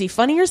must like, is he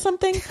funny or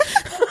something?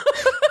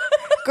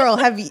 Girl,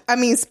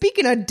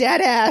 speaking of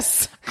dead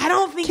ass, I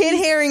don't think Kit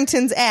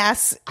Harington's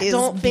ass is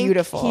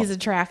beautiful. He's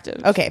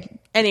attractive. Okay.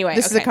 Anyway,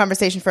 This is a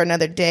conversation for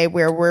another day.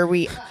 Where were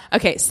we?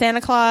 Okay, Santa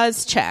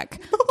Claus,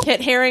 check. Kit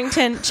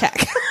Harington,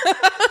 check.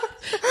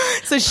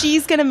 So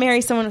she's going to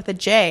marry someone with a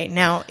J.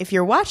 Now, if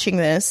you're watching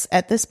this,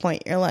 at this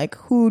point, you're like,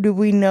 who do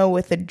we know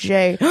with a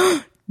J?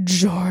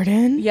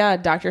 Jordan? Yeah,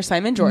 Dr.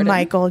 Simon Jordan.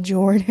 Michael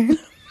Jordan.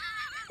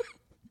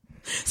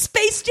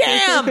 Space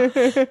Jam!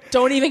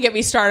 Don't even get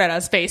me started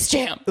on Space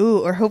Jam. Ooh,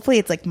 or hopefully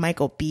it's like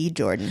Michael B.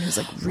 Jordan, who's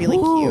like really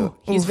cute.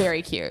 He's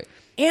very cute.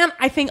 And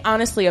I think,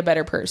 honestly, a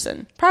better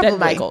person Probably. than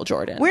Michael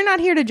Jordan. We're not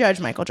here to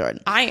judge Michael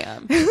Jordan. I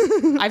am.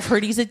 I've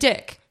heard he's a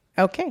dick.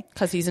 Okay.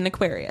 Because he's an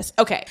Aquarius.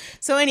 Okay.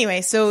 So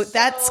anyway,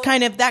 that's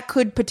kind of, that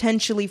could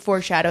potentially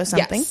foreshadow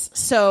something. Yes.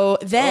 So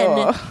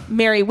then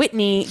Mary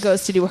Whitney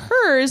goes to do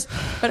hers,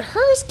 but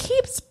hers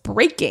keeps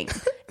breaking.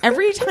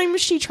 Every time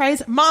she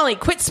tries, Molly,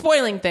 quit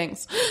spoiling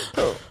things.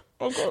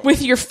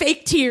 With your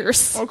fake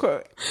tears.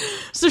 Okay.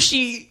 So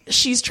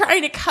she's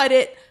trying to cut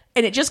it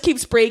and it just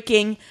keeps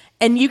breaking,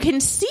 and you can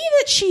see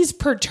that she's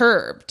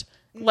perturbed.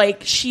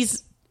 Like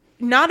she's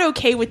not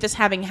okay with this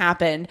having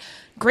happened.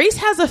 Grace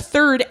has a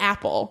third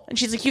apple and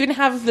she's like, you can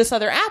have this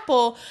other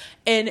apple.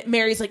 And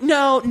Mary's like,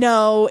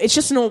 no, it's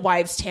just an old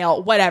wives'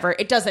 tale. Whatever.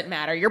 It doesn't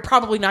matter. You're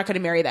probably not going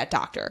to marry that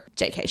doctor.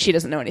 JK, she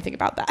doesn't know anything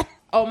about that.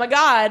 Oh my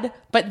God.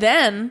 But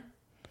then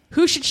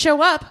who should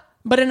show up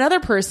but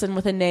another person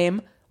with a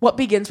name what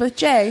begins with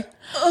J?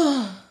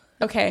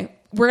 Okay.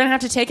 We're going to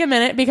have to take a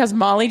minute because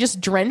Molly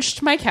just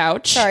drenched my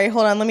couch. Sorry,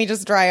 hold on. Let me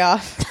just dry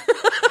off.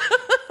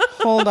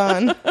 Hold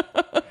on.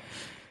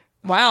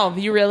 Wow.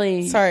 You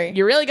really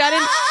got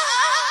in.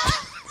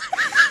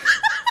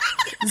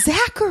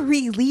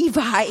 Zachary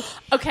Levi.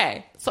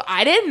 Okay, so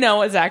I didn't know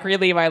what Zachary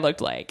Levi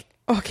looked like.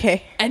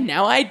 Okay. And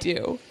now I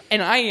do.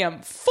 And I am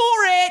for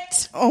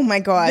it. Oh my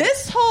God.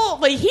 This whole,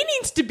 like, he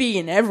needs to be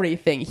in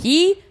everything.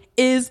 He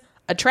is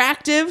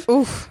attractive.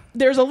 Oof.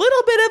 There's a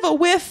little bit of a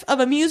whiff of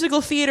a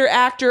musical theater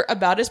actor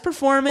about his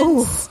performance.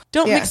 Oof.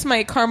 Don't Yeah. mix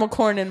my caramel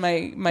corn and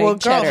my Well,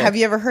 cheddar. girl, have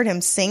you ever heard him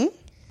sing?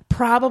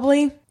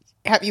 Probably.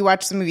 Have you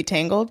watched the movie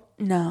Tangled?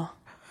 No.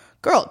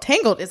 Girl,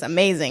 Tangled is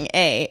amazing,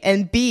 A.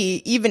 And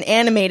B, even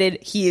animated,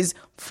 he is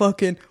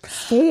fucking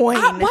fine. Why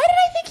did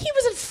I think he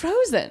was in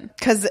Frozen?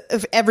 Because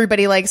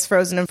everybody likes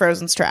Frozen and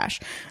Frozen's trash.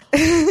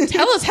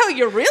 Tell us how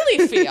you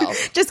really feel.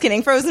 Just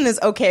kidding. Frozen is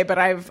okay, but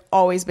I've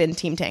always been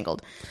Team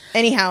Tangled.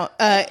 Anyhow,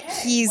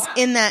 he's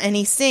in that and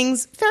he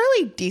sings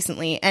fairly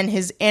decently, and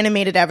his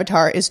animated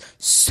avatar is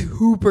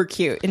super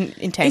cute in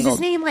Is Tangled.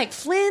 his name like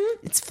Flynn?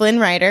 It's Flynn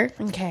Rider.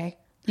 Okay.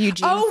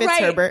 Eugene Oh,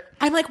 Fitzherbert. right.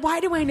 I'm like, why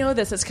do I know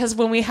this? It's because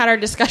when we had our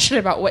discussion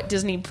about what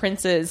Disney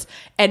princes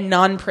and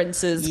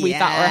non-princes we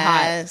thought were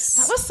hot. Yes.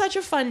 That was such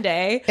a fun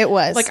day. It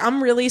was. Like,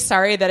 I'm really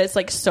sorry that it's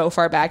like so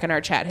far back in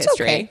our chat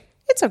history. Okay.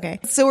 It's okay.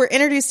 So we're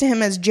introduced to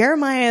him as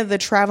Jeremiah, the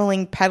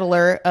traveling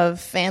peddler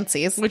of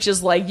fancies. Which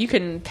is like, you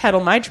can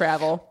peddle my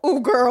travel. Ooh,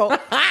 girl.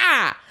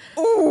 Ah!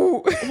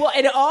 Ooh. Well,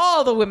 and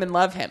all the women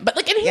love him. But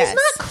like, and he's Yes.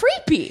 not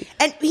creepy.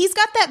 And he's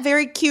got that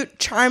very cute,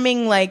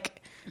 charming, like,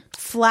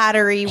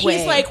 flattery way.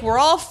 He's like, we're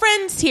all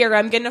friends here.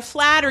 I'm going to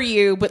flatter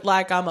you, but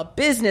like, I'm a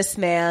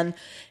businessman.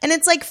 and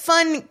it's like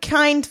fun,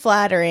 kind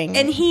flattering.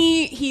 And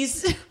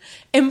he's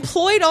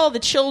employed all the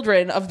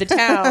children of the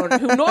town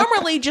who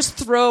normally just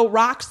throw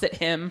rocks at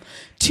him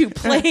to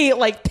play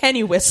like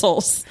penny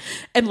whistles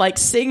and like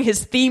sing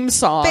his theme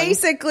song.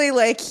 basically,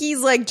 like,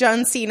 he's like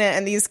John Cena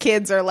and these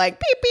kids are like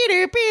beep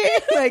beep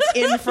beep like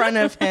in front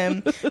of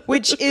him,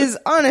 which is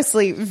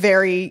honestly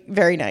very,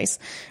 very nice.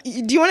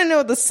 Do you want to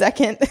know the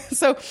second?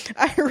 So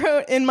I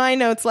wrote in my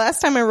notes, last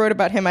time I wrote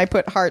about him, I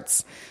put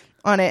hearts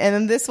on it, and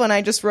then this one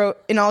I just wrote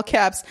in all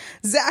caps,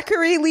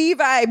 Zachary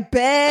Levi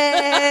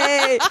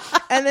Bay.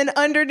 And then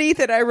underneath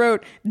it I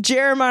wrote,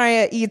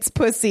 Jeremiah eats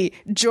pussy,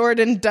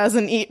 Jordan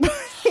doesn't eat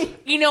pussy.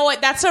 You know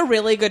what? That's a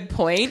really good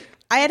point.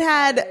 I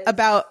had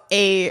about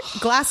a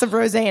glass of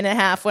rosé and a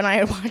half when I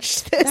had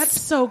watched this.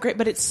 That's so great,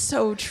 but it's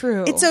so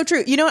true. It's so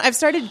true. You know, I've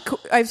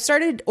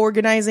started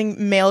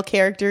organizing male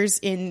characters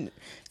in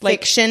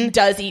like, fiction.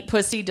 does eat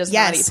pussy, does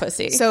not eat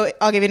pussy. So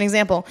I'll give you an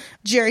example.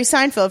 Jerry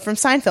Seinfeld from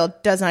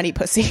Seinfeld does not eat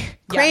pussy.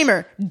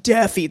 Kramer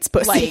def eats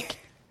pussy. like,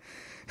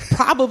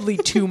 probably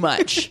too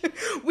much.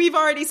 We've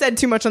already said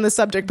too much on this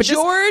subject, but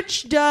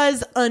George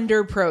does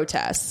under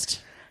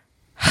protest.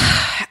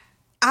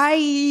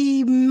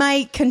 I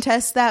might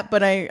contest that,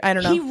 but I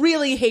don't know. He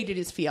really hated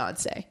his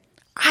fiance.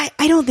 I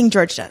don't think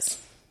George does.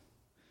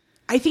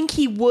 I think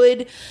he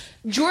would.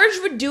 George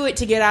would do it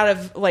to get out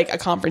of like a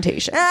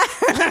confrontation.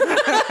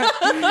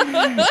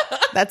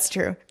 That's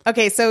true.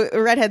 Okay, so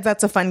redheads,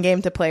 that's a fun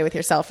game to play with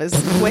yourself. Is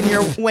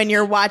when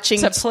you're watching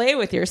To play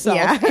with yourself.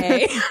 Yeah.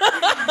 Eh?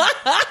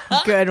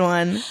 Good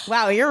one.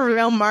 Wow, you're a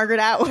real Margaret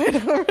Atwood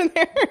over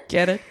there.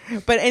 Get it?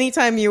 But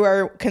anytime you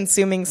are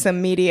consuming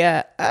some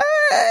media, think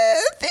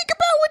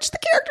about which the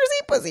characters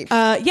eat pussy.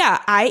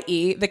 Yeah,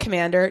 i.e. the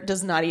commander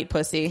does not eat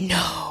pussy.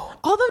 No.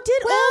 Although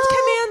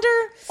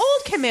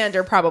old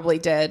commander probably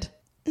did.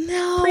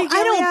 No, Pre-Gilead?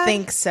 I don't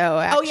think so,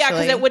 actually. Oh yeah,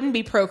 because it wouldn't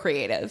be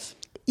procreative.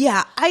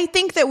 Yeah, I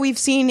think that we've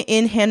seen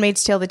in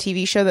Handmaid's Tale, the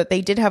TV show, that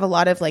they did have a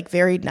lot of like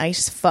very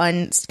nice,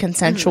 fun,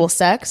 consensual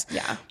sex.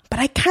 Yeah. But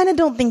I kind of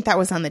don't think that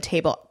was on the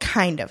table.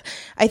 Kind of.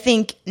 I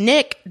think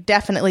Nick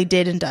definitely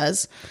did and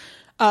does.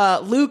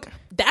 Luke,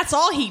 that's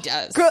all he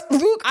does.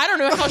 Luke, I don't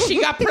know how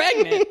she got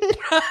pregnant.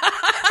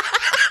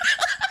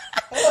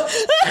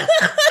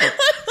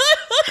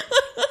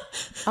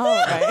 all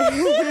right.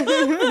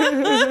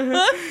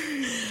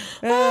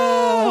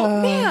 Oh,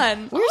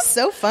 man. We're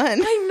so fun.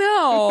 I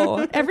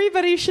know.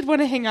 Everybody should want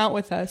to hang out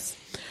with us.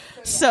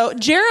 So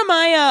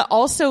Jeremiah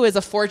also is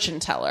a fortune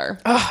teller.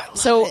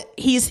 So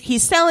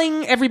he's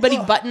selling everybody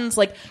buttons.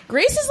 Like,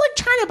 Grace is like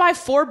trying to buy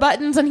 4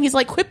 buttons and he's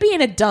like, quit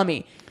being a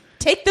dummy.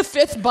 Take the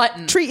 5th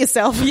button. Treat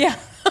yourself. Yeah.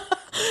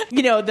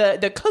 You know,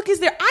 the cook is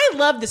there. I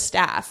love the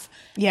staff.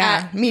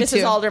 Yeah, at me Mrs.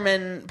 too.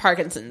 Alderman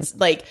Parkinson's.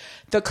 Like,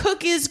 the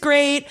cook is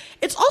great.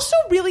 It's also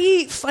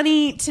really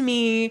funny to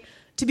me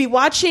to be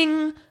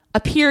watching a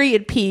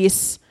period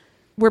piece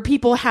where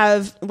people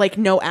have like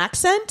no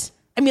accent.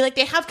 I mean, like,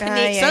 they have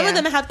some of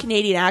them have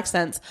Canadian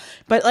accents,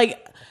 but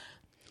like,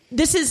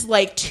 this is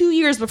like 2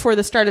 years before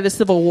the start of the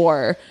Civil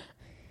War.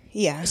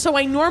 Yeah. So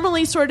I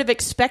normally sort of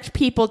expect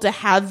people to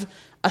have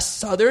a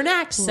Southern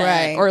accent,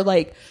 Right. or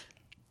like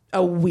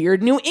a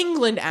weird New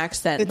England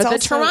accent. It's but the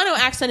also- Toronto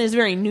accent is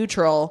very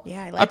neutral.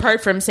 Yeah, I like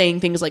apart from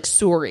saying things like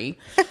sorry.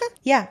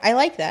 Yeah, I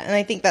like that. And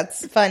I think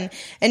that's fun.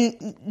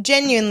 And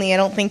genuinely, I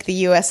don't think the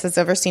U.S. has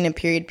ever seen a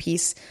period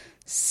piece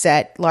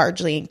set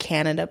largely in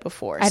Canada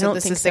before. I don't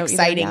this think is so either,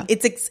 exciting. yeah.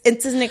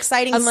 It's an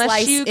exciting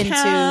slice into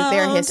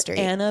their history.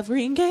 Anne of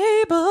Green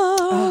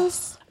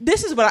Gables.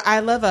 This is what I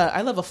love.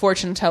 I love a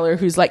fortune teller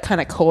who's like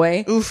kind of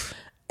coy. Oof.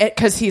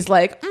 Because he's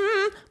like,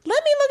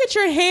 let me look at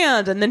your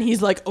hand. And then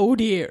he's like, oh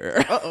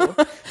dear.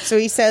 So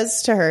he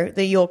says to her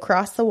that you'll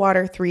cross the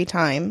water 3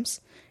 times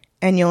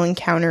and you'll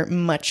encounter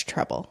much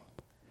trouble.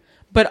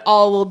 But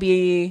all will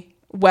be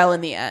well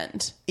in the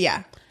end.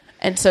 Yeah.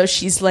 And so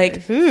she's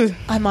like, Ooh.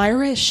 I'm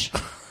Irish.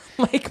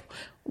 Like,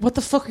 what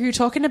the fuck are you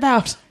talking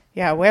about?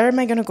 Yeah, where am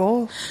I going to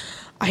go?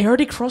 I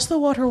already crossed the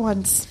water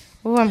once.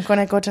 Oh, I'm going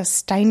to go to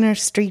Steiner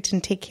Street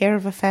and take care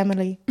of a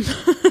family.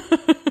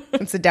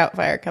 It's a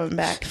Doubtfire coming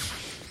back.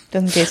 Just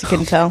in case you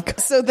couldn't tell.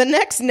 So the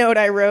next note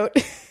I wrote...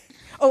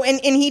 Oh,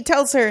 and he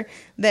tells her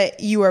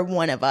that you are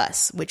one of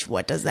us, which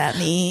what does that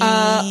mean?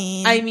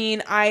 I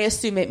mean, I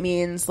assume it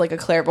means like a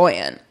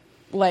clairvoyant.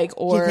 Like,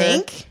 or... You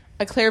think?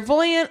 A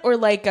clairvoyant, or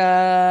like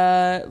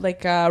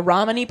a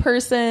Romany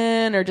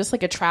person, or just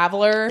like a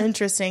traveler.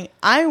 Interesting.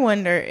 I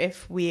wonder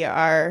if we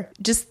are...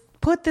 Just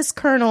put this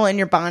kernel in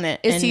your bonnet.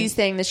 Is he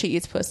saying that she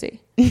eats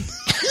pussy?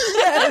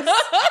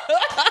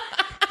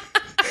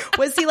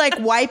 Was he like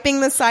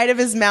wiping the side of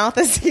his mouth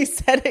as he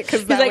said it?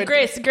 Because He's like,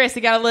 Grace,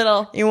 you got a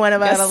little. You one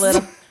of us. Got a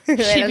little.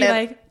 She'd be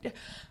like,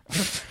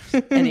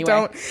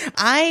 anyway.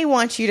 I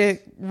want you to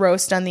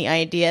roast on the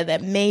idea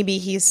that maybe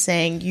he's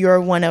saying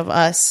you're one of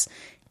us,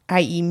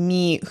 i.e.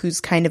 me,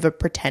 who's kind of a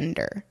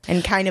pretender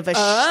and kind of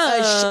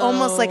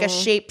almost like a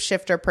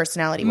shapeshifter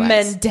personality-wise.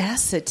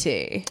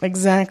 Mendacity.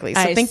 Exactly.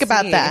 So think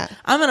about that.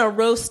 I'm going to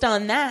roast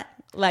on that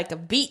like a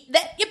beet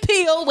that you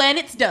peel when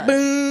it's done.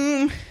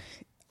 Boom.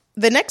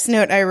 The next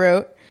note I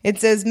wrote, it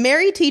says,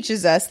 Mary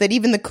teaches us that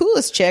even the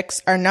coolest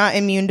chicks are not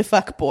immune to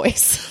fuck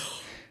boys.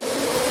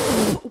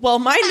 Well,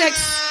 my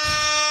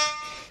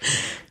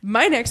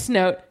next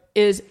note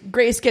is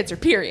Grace gets her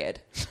period.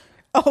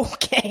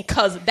 Okay.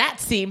 Because that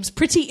seems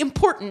pretty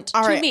important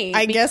to me.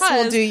 I guess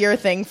we'll do your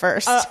thing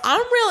first.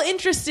 I'm real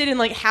interested in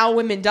like how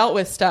women dealt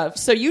with stuff.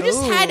 So you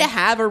just had to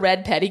have a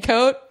red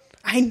petticoat.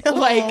 I know.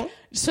 Like,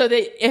 so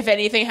that if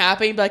anything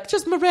happened, you'd be like,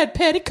 just my red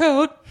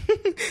petticoat.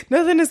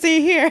 Nothing to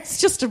see here.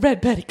 It's just a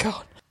red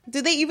petticoat.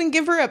 Did they even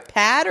give her a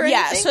pad or anything?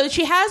 Yeah, so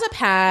she has a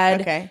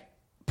pad. Okay.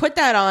 Put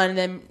that on, and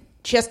then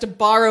she has to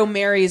borrow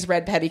Mary's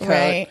red petticoat.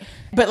 Right.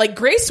 But like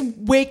Grace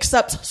wakes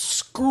up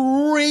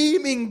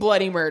screaming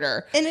bloody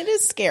murder. And it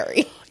is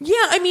scary. Yeah,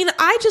 I mean,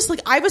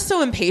 I was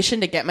so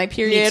impatient to get my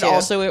period. Me too.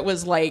 Also, it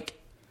was like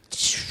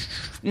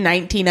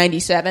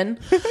 1997.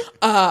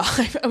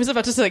 I was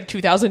about to say like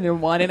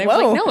 2001, and I was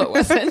like, no, it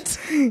wasn't.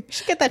 You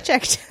should get that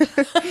checked.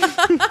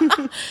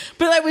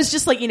 But I was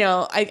just like,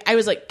 I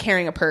was like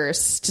carrying a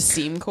purse to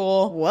seem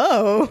cool.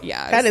 Whoa.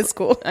 Yeah. That is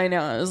cool. I know.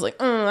 I was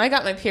like, I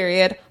got my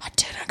period. I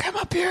didn't get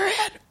my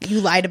period. You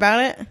lied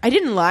about it? I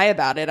didn't lie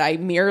about it. I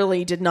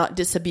merely did not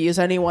disabuse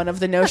anyone of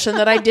the notion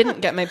that I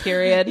didn't get my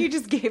period. You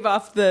just gave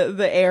off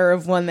the air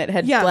of one that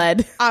had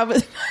bled. I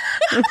was.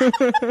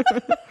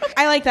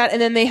 I like that.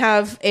 And then they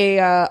have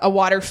a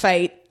water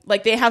fight.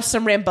 Like they have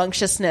some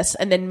rambunctiousness,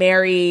 and then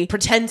Mary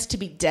pretends to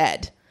be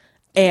dead,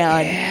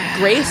 and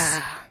Grace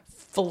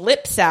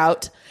flips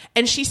out,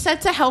 and she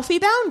sets a healthy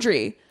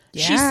boundary.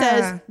 Yeah. She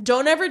says,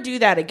 "Don't ever do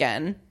that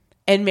again."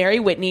 And Mary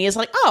Whitney is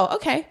like, "Oh,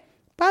 okay,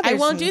 I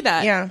won't do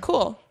that. Yeah,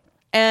 cool."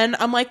 And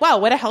I'm like, "Wow,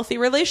 what a healthy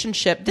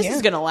relationship. This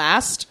is gonna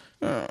last."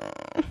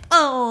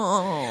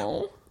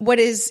 Oh. What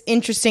is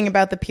interesting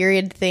about the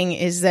period thing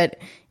is that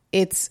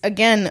it's,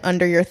 again,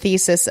 under your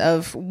thesis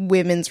of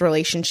women's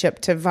relationship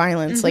to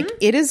violence. Mm-hmm. Like,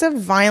 it is a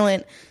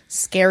violent,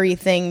 scary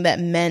thing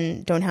that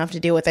men don't have to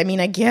deal with. I mean,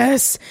 I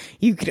guess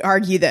you could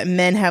argue that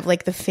men have,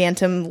 like, the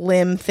phantom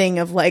limb thing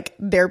of, like,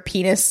 their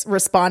penis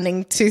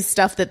responding to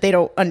stuff that they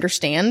don't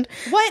understand.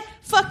 What?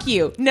 Fuck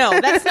you. No,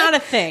 that's not a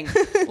thing.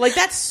 Like,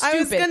 that's stupid. I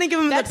was going to give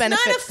him the benefit.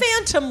 That's not a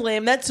phantom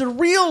limb. That's a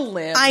real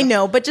limb. I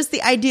know, but just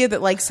the idea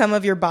that, like, some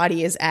of your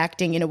body is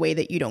acting in a way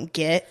that you don't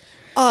get.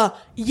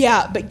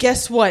 Yeah, but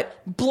guess what?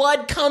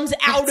 Blood comes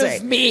out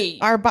of me.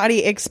 Our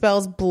body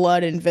expels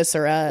blood and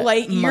viscera.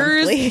 Like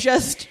monthly. Yours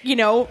just,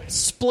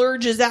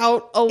 splurges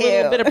out a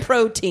little bit of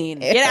protein.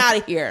 Get out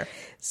of here.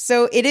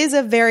 So it is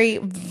a very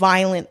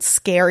violent,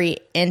 scary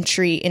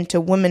entry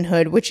into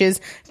womanhood, which is,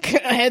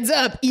 heads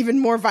up, even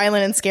more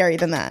violent and scary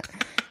than that.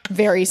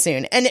 Very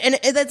soon. And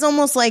that's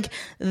almost like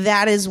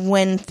that is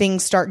when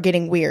things start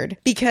getting weird.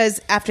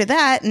 Because after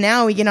that,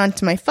 now we get on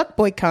to my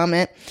fuckboy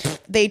comment.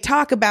 They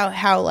talk about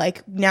how,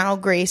 like, now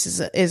Grace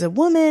is a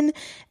woman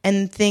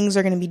and things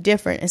are going to be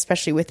different,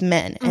 especially with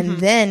men. Mm-hmm. And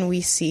then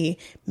we see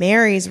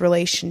Mary's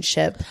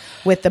relationship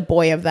with the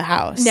boy of the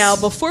house. Now,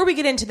 before we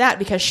get into that,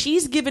 because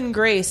she's given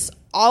Grace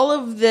all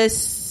of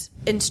this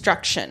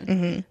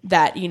instruction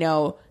that,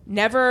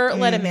 never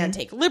let a man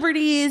take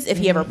liberties. If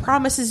he ever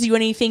promises you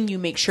anything, you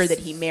make sure that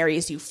he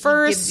marries you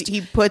first.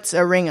 He puts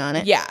a ring on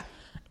it. Yeah.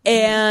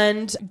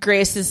 And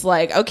Grace is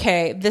like,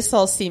 okay, this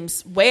all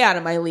seems way out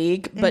of my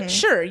league, but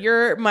sure,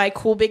 you're my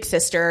cool big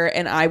sister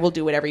and I will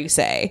do whatever you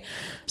say.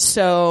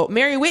 So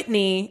Mary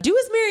Whitney, do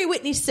as Mary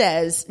Whitney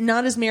says,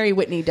 not as Mary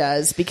Whitney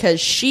does, because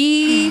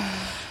she,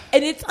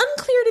 and it's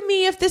unclear to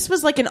me if this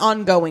was like an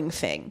ongoing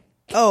thing.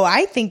 Oh,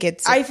 I think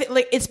it's...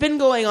 like it's been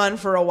going on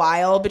for a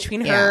while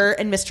between her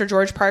and Mr.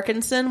 George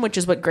Parkinson, which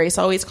is what Grace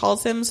always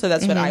calls him, so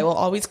that's what I will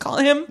always call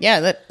him. Yeah,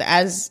 that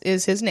as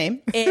is his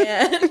name.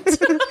 And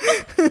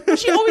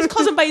she always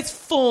calls him by his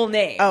full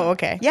name. Oh,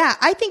 okay. Yeah,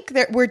 I think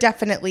that we're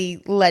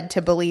definitely led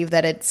to believe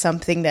that it's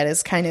something that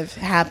has kind of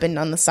happened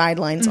on the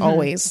sidelines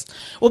always.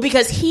 Well,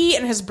 because he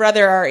and his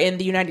brother are in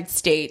the United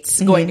States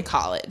going to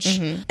college.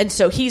 And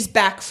so he's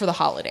back for the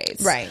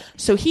holidays. Right.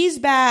 So he's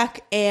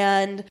back,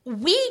 and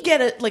we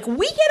get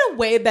a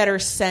way better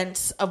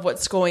sense of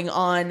what's going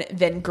on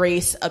than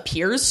Grace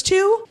appears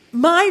to.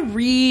 My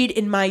read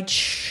and my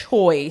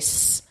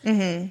choice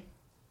in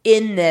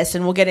this,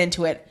 and we'll get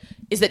into it,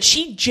 is that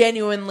she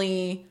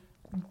genuinely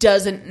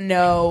doesn't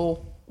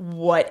know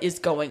what is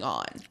going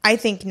on. I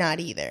think not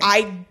either.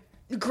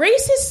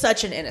 Grace is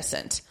such an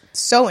innocent.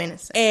 So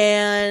innocent.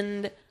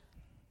 And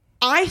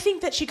I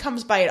think that she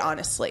comes by it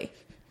honestly.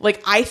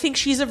 Like, I think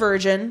she's a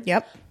virgin.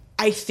 Yep.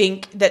 I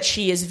think that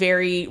she is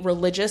very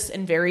religious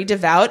and very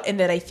devout,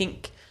 and that I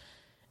think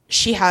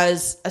She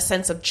has a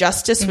sense of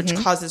justice, which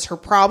causes her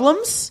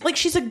problems. Like,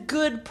 she's a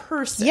good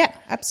person. Yeah,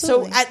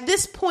 absolutely. So at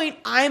this point,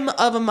 I'm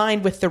of a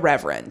mind with the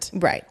Reverend.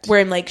 Right.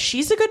 Where I'm like,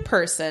 she's a good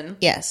person.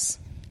 Yes.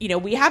 You know,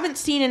 we haven't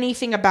seen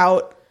anything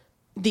about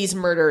these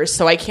murders,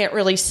 so I can't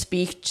really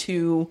speak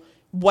to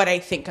what I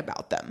think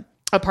about them,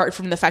 apart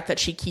from the fact that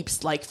she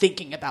keeps, like,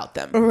 thinking about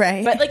them.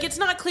 Right. But, like, it's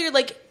not clear,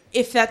 like,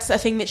 if that's a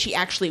thing that she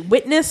actually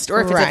witnessed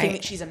or if it's a thing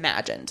that she's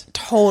imagined.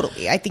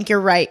 Totally. I think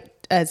you're right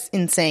as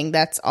in saying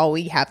that's all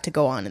we have to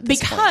go on at this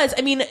point. Because,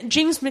 I mean,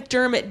 James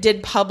McDermott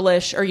did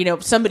publish, or, you know,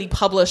 somebody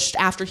published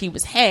after he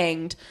was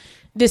hanged,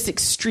 this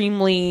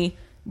extremely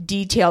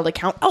detailed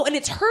account. Oh, and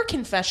it's her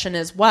confession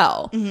as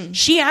well.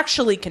 She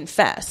actually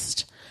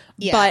confessed.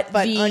 Yeah,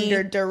 but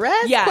under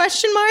duress,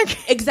 question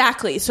mark?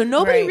 Exactly. So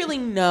nobody really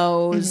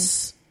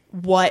knows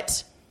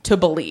what to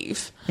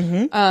believe.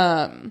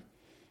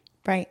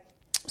 Right.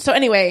 So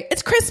anyway,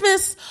 it's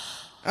Christmas.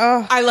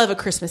 Oh, I love a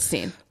Christmas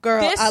scene.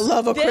 Girl, I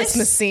love a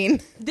Christmas scene.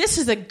 This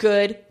is a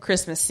good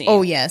Christmas scene.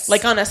 Oh, yes.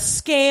 Like on a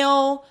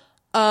scale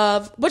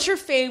of, what's your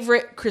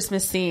favorite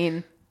Christmas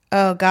scene?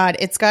 Oh, God.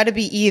 It's got to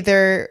be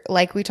either,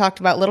 like we talked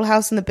about, Little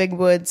House in the Big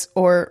Woods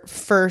or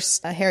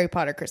first a Harry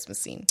Potter Christmas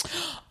scene.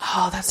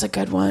 Oh, that's a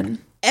good one.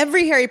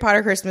 Every Harry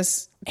Potter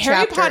Christmas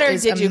Harry Potter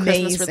is did do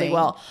amazing. Christmas really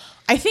well.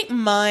 I think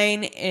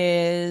mine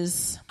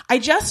is, I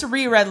just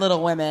reread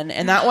Little Women,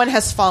 and that one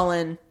has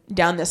fallen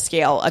down the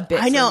scale a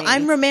bit. I know. for me.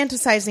 I'm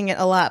romanticizing it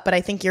a lot, but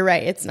I think you're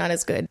right. It's not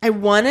as good. I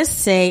want to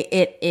say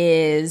it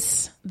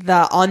is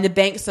the On the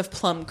Banks of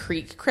Plum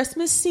Creek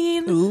Christmas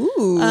scene.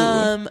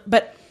 Ooh.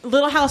 But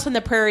Little House on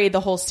the Prairie, the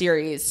whole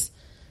series,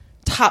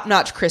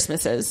 top-notch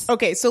Christmases.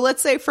 Okay, so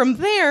let's say from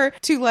there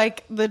to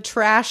like the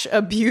trash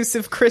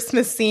abusive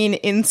Christmas scene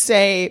in,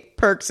 say,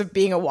 Perks of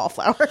Being a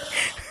Wallflower.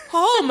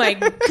 Oh my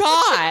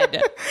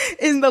God.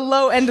 In the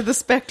low end of the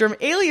spectrum.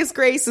 Alias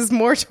Grace is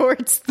more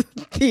towards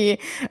the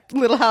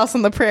Little House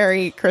on the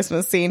Prairie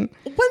Christmas scene.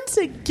 Once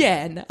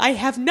again, I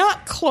have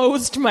not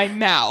closed my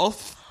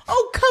mouth.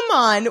 Oh, come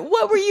on.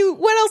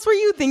 What else were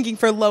you thinking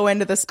for low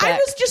end of the spec? I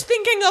was just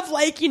thinking of,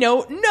 like, you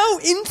know, no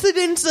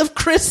incidents of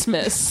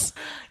Christmas.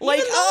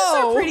 Like, Even those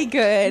are pretty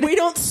good. We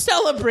don't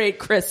celebrate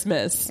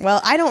Christmas. Well,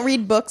 I don't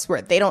read books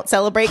where they don't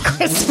celebrate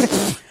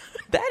Christmas.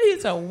 That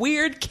is a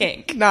weird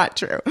kink. Not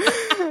true.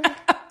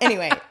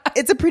 Anyway,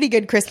 it's a pretty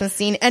good Christmas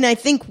scene. And I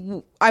think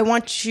I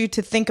want you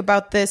to think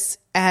about this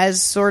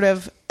as sort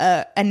of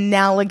a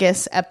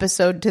analogous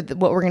episode to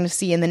what we're going to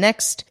see in the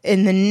next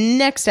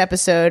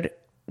episode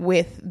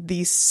with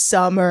the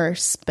summer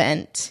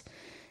spent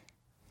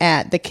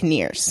at the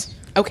Kinnears.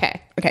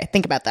 Okay. Okay,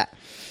 think about that.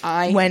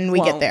 When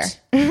we get there.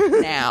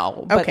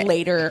 Now, but Okay.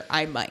 later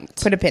I might.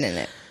 Put a pin in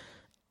it.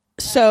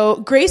 So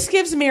Grace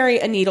gives Mary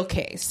a needle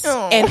case,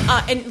 Oh.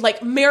 and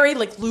like Mary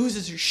like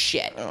loses her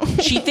shit.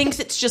 She thinks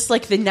it's just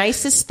like the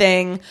nicest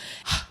thing.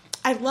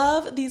 I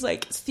love these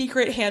like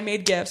secret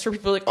handmade gifts where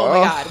people are like, oh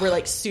my God, we're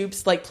like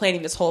Soup's like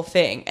planning this whole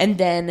thing, and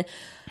then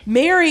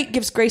Mary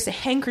gives Grace a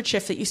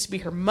handkerchief that used to be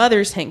her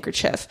mother's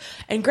handkerchief,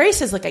 and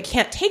Grace is like, I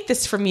can't take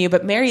this from you,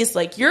 but Mary is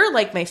like, you're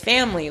like my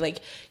family, like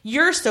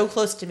you're so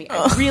close to me,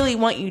 I really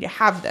want you to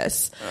have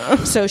this.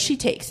 So she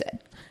takes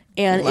it.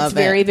 And Love it's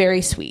very, it.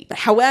 very sweet.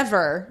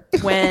 However,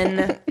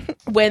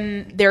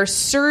 when they're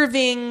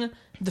serving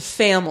the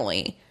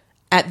family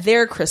at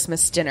their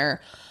Christmas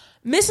dinner,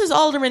 Mrs.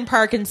 Alderman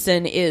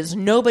Parkinson is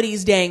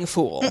nobody's dang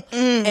fool.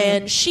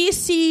 And she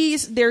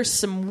sees there's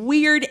some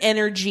weird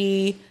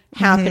energy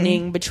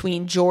happening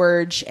between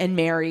George and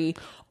Mary,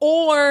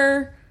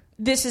 or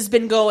this has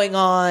been going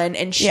on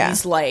and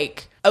she's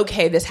like,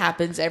 okay, this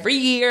happens every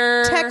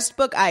year.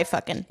 Textbook eye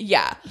fucking.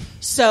 Yeah.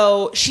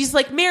 So she's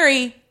like,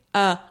 Mary,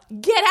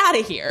 get out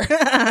of here.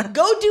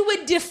 Go do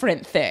a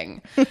different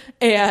thing.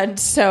 And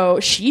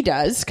so she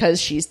does, because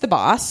she's the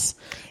boss.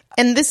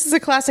 And this is a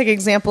classic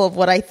example of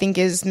what I think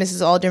is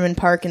Mrs. Alderman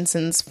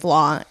Parkinson's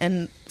flaw,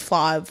 and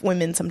flaw of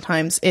women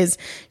sometimes, is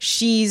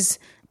she's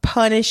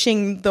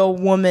punishing the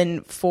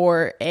woman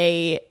for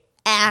a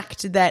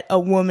act that a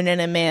woman and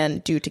a man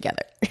do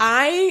together.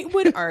 I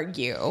would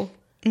argue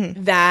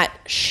that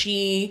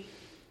she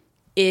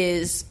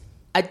is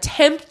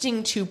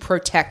attempting to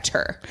protect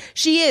her.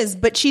 She is,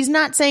 but she's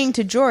not saying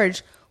to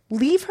George,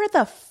 leave her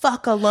the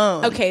fuck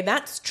alone. Okay,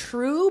 that's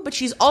true, but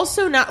she's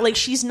also not, like,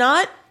 she's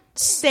not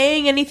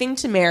saying anything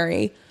to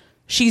Mary.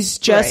 She's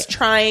just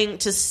trying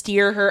to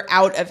steer her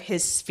out of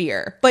his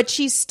sphere. But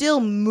she's still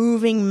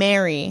moving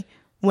Mary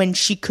when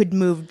she could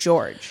move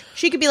George.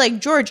 She could be like,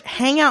 George,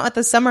 hang out at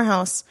the summer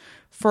house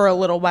for a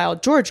little while.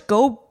 George,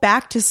 go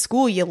back to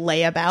school, you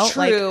layabout.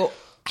 True. Like,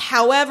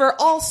 however,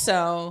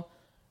 also,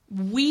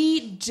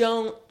 we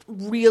don't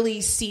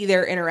really see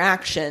their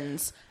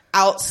interactions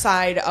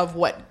outside of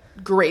what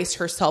Grace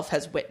herself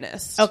has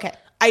witnessed. Okay.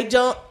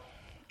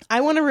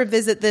 I want to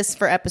revisit this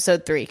for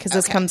episode 3, because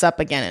this comes up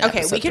again in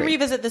episode 3. We can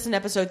revisit this in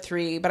episode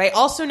 3, but I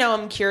also now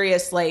am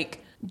curious,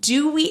 like,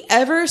 do we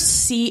ever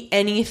see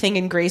anything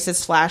in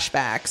Grace's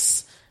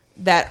flashbacks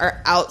that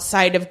are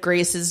outside of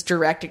Grace's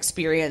direct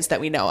experience that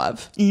we know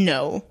of?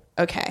 No.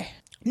 Okay.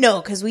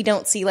 No, because we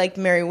don't see, like,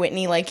 Mary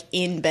Whitney, like,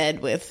 in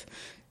bed with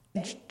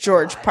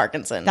George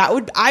Parkinson.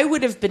 I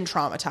would have been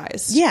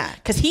traumatized. Yeah.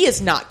 Because he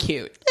is not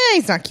cute.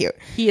 He's not cute.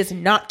 He is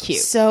not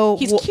cute. So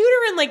he's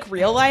cuter in like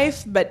real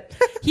life, but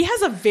he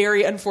has a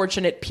very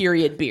unfortunate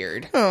period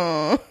beard.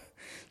 Oh.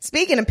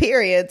 Speaking of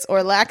periods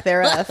or lack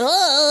thereof.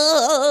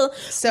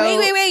 So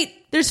wait.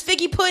 There's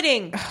figgy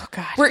pudding. Oh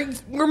God.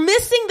 We're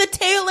missing the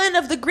tail end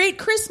of the great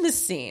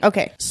Christmas scene.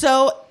 Okay.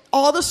 So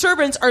all the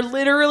servants are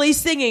literally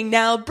singing,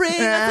 now bring us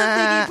a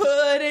figgy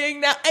pudding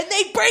now, and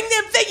they bring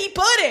them figgy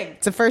pudding.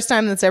 It's the first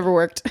time that's ever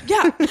worked.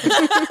 Yeah. No,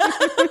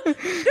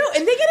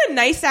 and they get a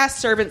nice ass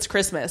servant's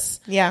Christmas.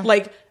 Yeah.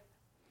 Like,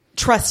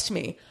 trust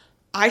me,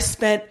 I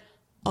spent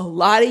a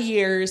lot of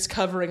years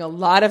covering a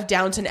lot of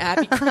Downton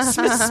Abbey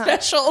Christmas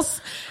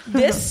specials.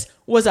 This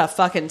was a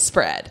fucking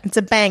spread. It's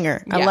a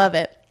banger. I love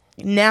it.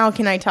 Now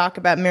can I talk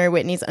about Mary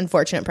Whitney's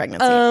unfortunate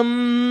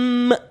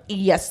pregnancy?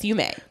 Yes, you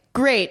may.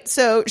 Great.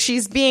 So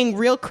she's being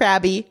real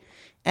crabby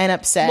and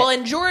upset. Well,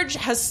 and George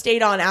has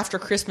stayed on after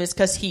Christmas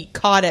because he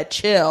caught a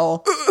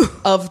chill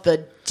of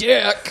the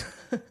dick.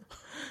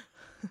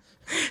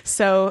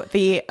 So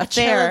the affair.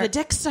 Chill of the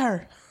dick,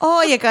 sir.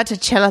 Oh, you got to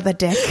chill of the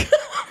dick.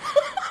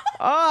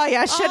 Oh,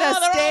 you should have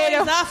stayed. They're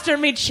always after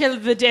me, chill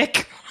the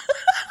dick.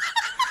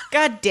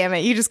 God damn it.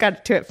 You just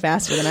got to it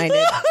faster than I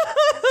did.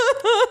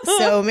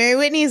 So Mary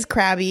Whitney is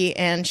crabby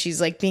and she's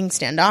like being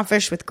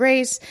standoffish with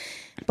Grace.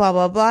 Blah,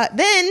 blah, blah.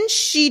 Then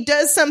she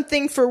does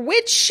something for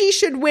which she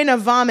should win a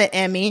vomit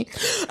Emmy.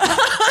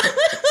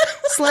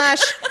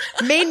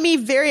 / made me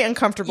very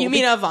uncomfortable. You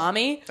mean a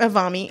vommy? A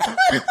vommy.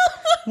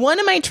 One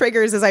of my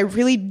triggers is I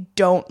really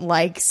don't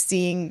like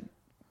seeing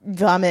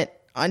vomit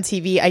on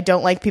TV. I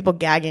don't like people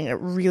gagging. It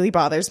really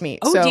bothers me.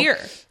 Oh, dear.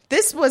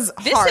 This was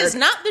This hard. is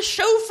not the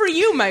show for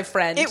you, my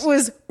friend. It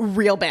was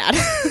real bad.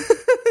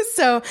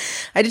 So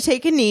I had to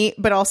take a knee,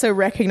 but also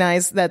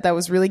recognize that that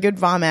was really good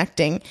vom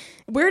acting.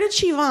 Where did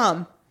she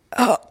vom?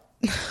 Oh,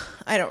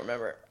 I don't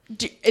remember.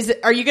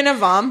 Are you gonna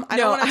vom?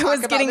 No, I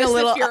was getting a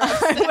little.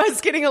 I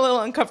was getting a little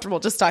uncomfortable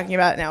just talking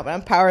about it now, but I'm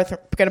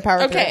gonna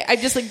power through. Okay, I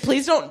just like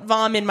please don't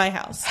vom in my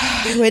house.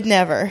 I would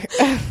never.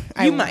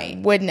 You might.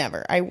 Would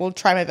never. I will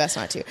try my best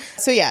not to.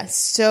 So yeah,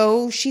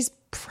 so she's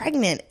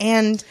pregnant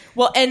and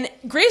and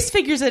Grace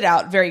figures it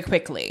out very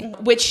quickly,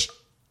 which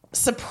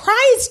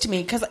surprised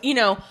me because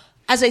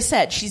as I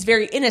said, she's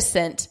very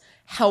innocent.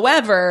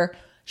 However,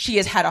 she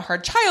has had a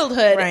hard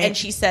childhood, right. And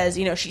she says,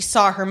 she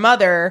saw her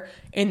mother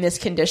in this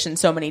condition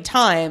so many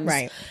times.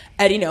 Right.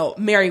 And,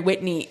 Mary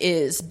Whitney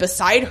is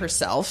beside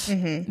herself.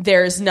 Mm-hmm.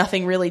 There's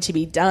nothing really to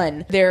be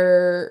done.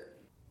 They're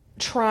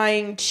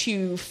trying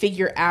to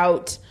figure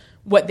out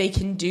what they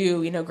can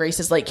do.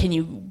 Grace is like, can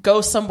you go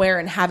somewhere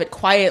and have it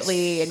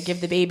quietly and give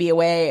the baby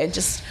away? And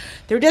just,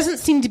 there doesn't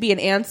seem to be an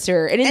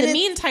answer. And in the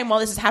meantime, while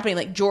this is happening,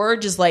 like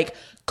George is like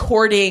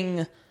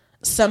courting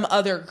some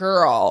other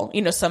girl,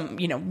 some,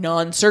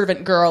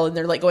 non-servant girl, and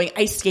they're like going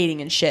ice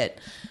skating and shit.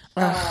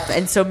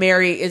 And so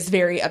Mary is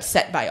very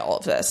upset by all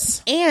of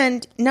this.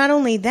 And not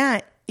only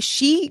that,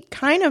 she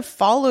kind of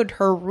followed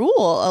her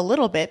rule a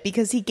little bit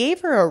because he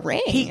gave her a ring.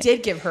 He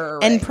did give her a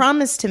ring. And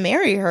promised to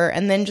marry her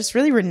and then just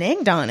really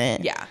reneged on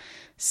it. Yeah.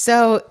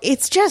 So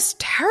it's just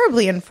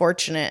terribly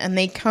unfortunate. And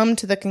they come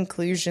to the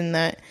conclusion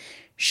that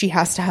she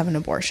has to have an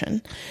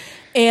abortion.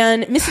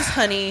 And Mrs.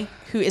 Honey,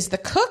 who is the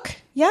cook,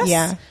 yes?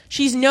 Yeah.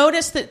 She's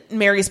noticed that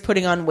Mary's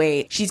putting on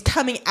weight. She's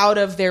coming out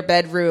of their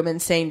bedroom and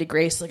saying to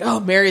Grace, like, oh,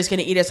 Mary's going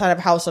to eat us out of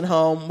house and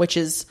home, which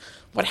is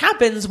what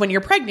happens when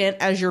you're pregnant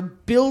as you're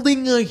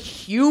building a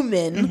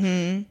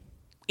human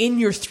in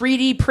your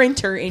 3D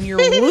printer in your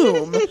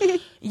womb.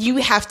 You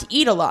have to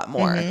eat a lot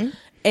more.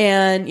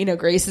 And,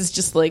 Grace is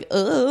just like,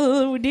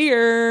 oh,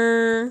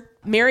 dear.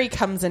 Mary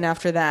comes in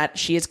after that.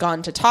 She has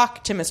gone to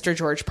talk to Mr.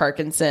 George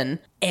Parkinson,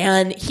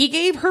 and he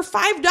gave her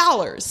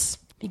 $5.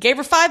 He gave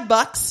her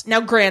 $5.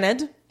 Now,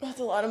 granted, That's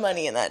a lot of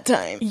money in that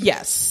time.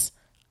 yes,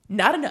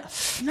 not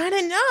enough. Not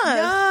enough.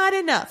 Not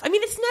enough. I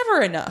mean, it's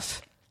never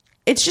enough.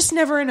 It's just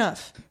never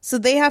enough. So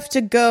they have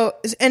to go.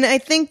 And I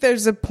think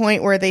there's a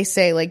point where they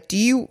say, like, do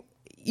you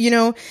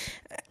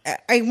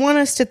I want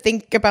us to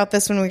think about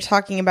this when we're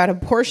talking about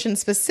abortion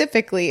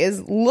specifically, is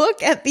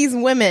look at these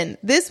women.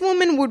 This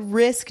woman would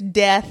risk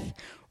death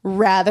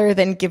rather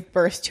than give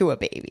birth to a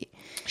baby.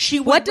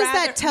 What does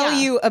that tell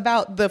you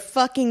about the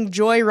fucking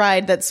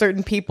joyride that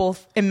certain people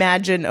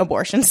imagine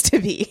abortions to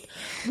be?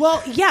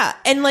 Well, yeah.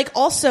 And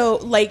also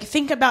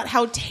think about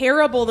how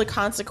terrible the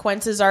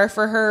consequences are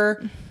for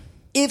her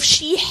if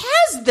she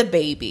has the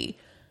baby.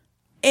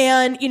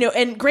 And,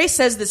 and Grace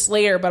says this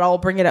later, but I'll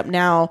bring it up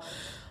now.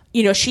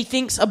 She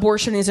thinks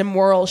abortion is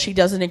immoral. She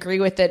doesn't agree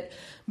with it.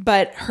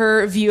 But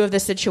her view of the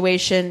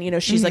situation,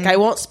 she's like, I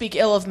won't speak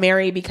ill of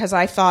Mary because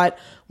I thought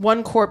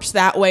one corpse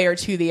that way or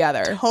two the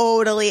other.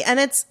 Totally. And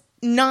it's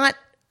not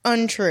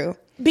untrue.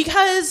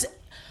 Because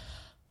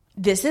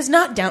this is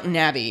not Downton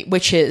Abbey,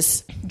 which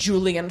is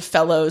Julian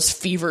Fellowes'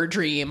 fever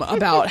dream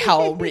about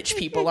how rich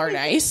people are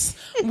nice,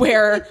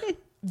 where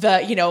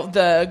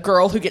the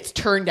girl who gets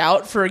turned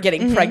out for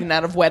getting pregnant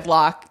out of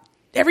wedlock,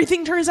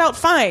 everything turns out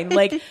fine.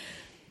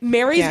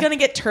 Mary's going to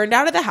get turned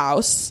out of the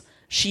house.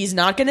 She's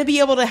not going to be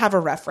able to have a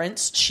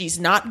reference. She's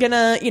not going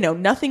to,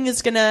 nothing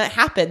is going to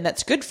happen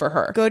that's good for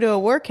her. Go to a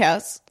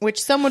workhouse,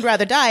 which some would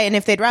rather die. And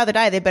if they'd rather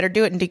die, they better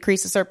do it and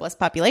decrease the surplus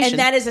population. And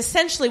that is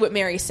essentially what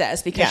Mary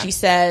says, because Yeah. she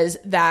says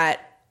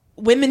that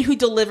women who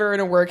deliver in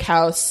a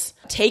workhouse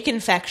take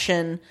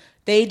infection,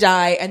 they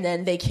die, and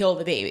then they kill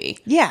the baby.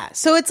 Yeah.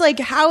 So it's like,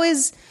 how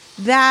is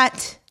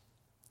that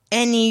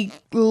any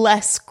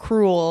less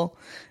cruel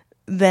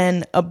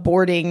than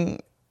aborting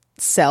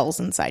cells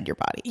inside your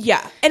body?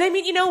 Yeah. And I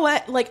mean, you know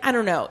what? Like, I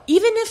don't know.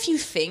 Even if you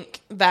think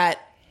that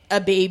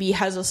a baby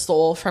has a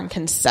soul from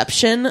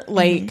conception,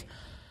 like,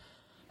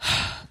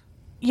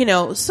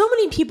 so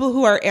many people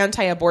who are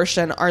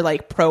anti-abortion are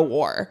like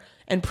pro-war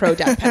and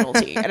pro-death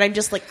penalty. And I'm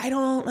just like, I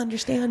don't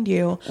understand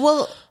you.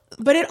 Well,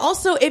 But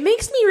it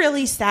makes me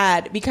really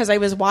sad, because I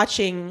was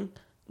watching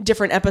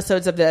different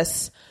episodes of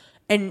this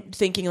and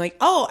thinking like,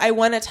 oh, I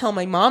want to tell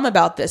my mom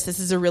about this. This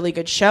is a really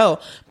good show,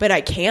 but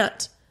I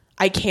can't.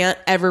 I can't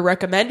ever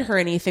recommend her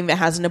anything that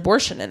has an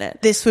abortion in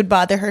it. this would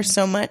bother her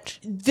so much.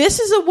 This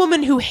is a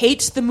woman who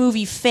hates the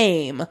movie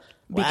Fame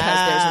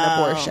because there's an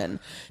abortion.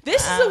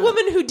 This is a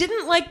woman who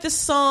didn't like the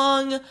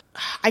song.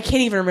 I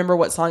can't even remember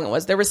what song it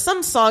was. There was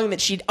some song that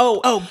she'd...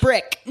 Oh,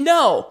 Brick.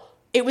 No,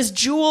 it was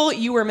Jewel,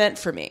 You Were Meant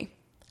for Me.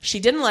 She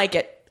didn't like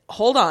it.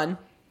 Hold on.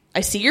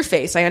 I see your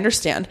face. I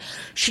understand.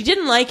 She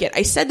didn't like it.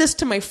 I said this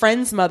to my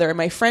friend's mother, and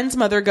my friend's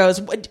mother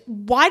goes,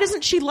 why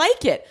doesn't she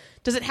like it?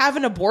 Does it have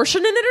an abortion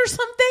in it or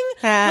something?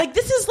 Like,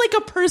 this is like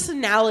a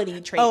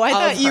personality trait. Oh, I of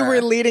thought you her.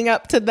 were leading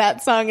up to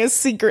that song as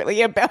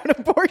secretly about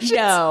abortion.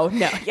 No.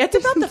 It's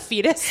about the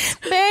fetus.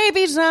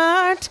 Babies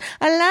aren't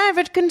alive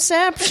at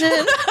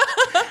conception.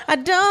 I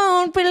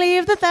don't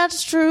believe that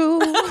that's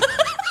true.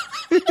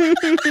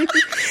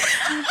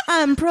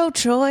 I'm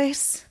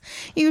pro-choice.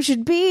 You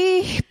should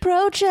be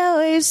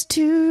pro-choice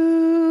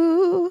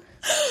too.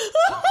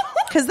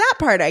 Because that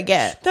part I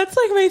get. That's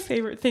like my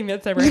favorite thing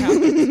that's ever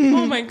happened.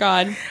 Oh my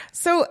God.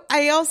 So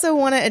I also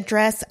want to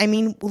address,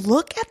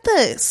 look at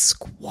the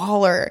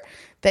squalor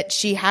that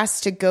she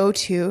has to go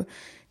to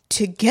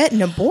get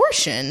an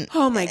abortion.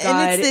 Oh my God.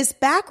 And it's this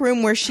back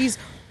room where she's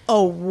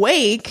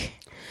awake.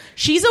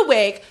 She's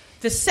awake.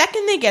 The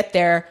second they get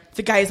there,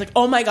 the guy is like,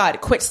 oh my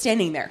God, quit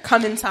standing there.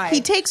 Come inside.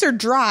 He takes her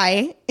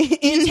dry. He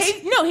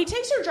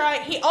takes her dry.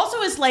 He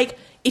also is like,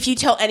 if you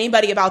tell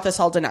anybody about this,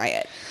 I'll deny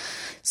it.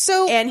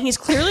 So, And he's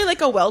clearly like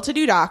a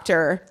well-to-do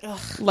doctor.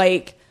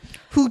 Like,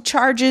 who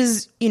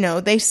charges,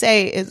 they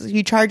say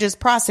he charges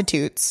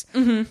prostitutes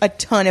a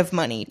ton of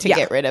money to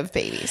get rid of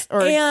babies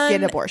or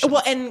get abortions.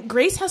 Well, and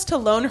Grace has to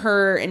loan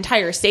her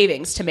entire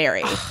savings to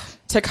Mary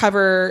to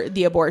cover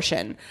the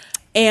abortion.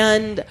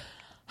 And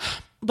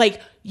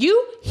like,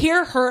 you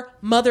hear her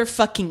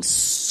motherfucking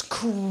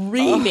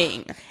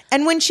screaming.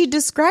 And when she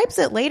describes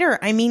it later,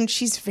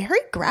 she's very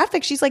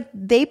graphic. She's like,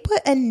 they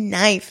put a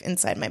knife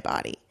inside my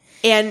body.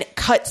 And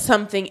cut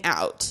something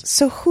out.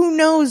 So who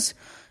knows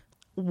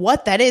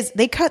what that is?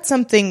 They cut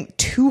something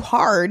too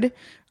hard,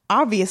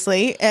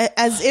 obviously,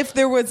 as if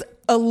there was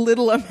a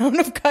little amount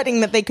of cutting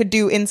that they could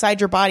do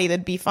inside your body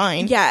that'd be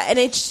fine. Yeah, and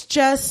it's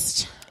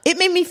just... It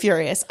made me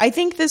furious. I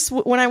think this,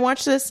 when I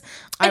watched this,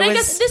 I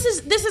guess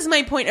this is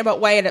my point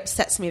about why it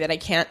upsets me that I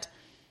can't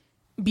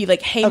be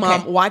like, hey,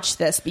 Mom, watch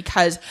this.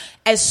 Because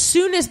as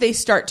soon as they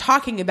start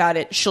talking about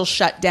it, she'll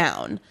shut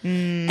down.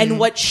 And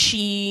what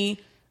she...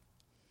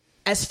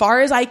 as far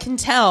as I can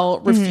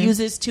tell,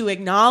 refuses to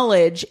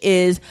acknowledge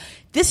is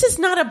this is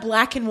not a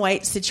black and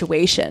white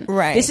situation.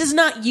 Right. This is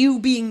not you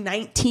being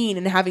 19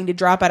 and having to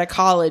drop out of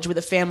college with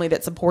a family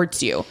that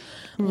supports you.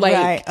 Like,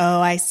 right. Oh,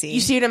 I see. You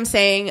see what I'm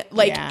saying?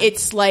 Like,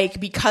 it's like,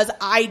 because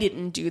I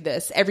didn't do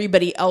this,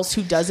 everybody else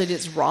who does it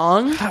is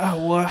wrong.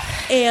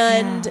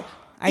 And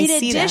in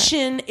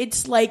addition,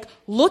 it's like,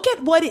 look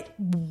at what it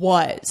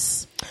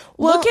was.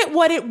 Look at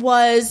what it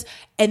was.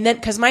 And then,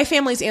 because my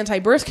family's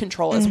anti-birth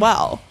control as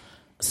well.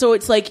 So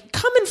it's like,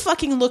 come and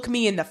fucking look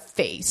me in the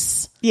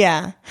face.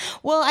 Yeah.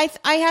 Well,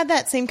 I had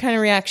that same kind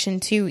of reaction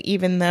too,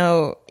 even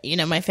though,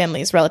 my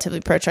family is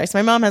relatively pro-choice.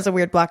 My mom has a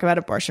weird block about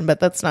abortion,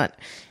 but that's not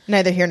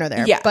neither here nor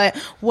there. Yeah. But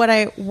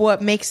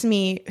what makes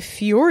me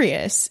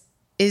furious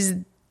is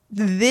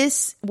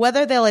this,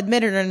 whether they'll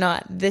admit it or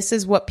not, this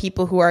is what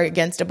people who are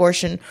against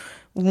abortion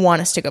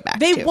want us to go back to.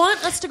 They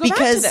want us to go back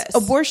to this.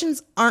 Because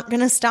abortions aren't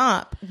going to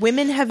stop.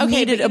 Women have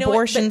needed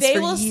abortions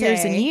for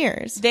years and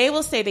years. They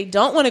will say they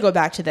don't want to go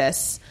back to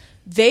this.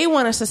 They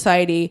want a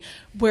society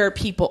where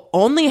people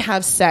only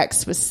have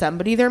sex with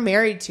somebody they're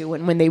married to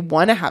and when they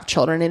want to have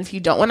children. And if you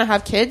don't want to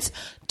have kids,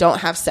 don't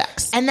have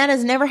sex. And that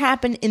has never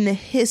happened in the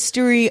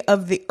history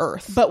of the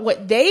earth. But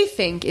what they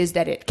think is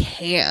that it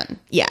can.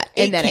 Yeah.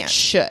 And that it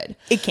should.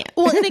 It can't.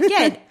 Well, and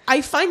again,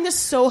 I find this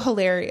so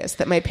hilarious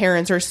that my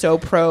parents are so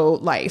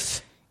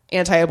pro-life,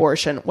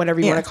 anti-abortion, whatever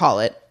you want to call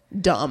it,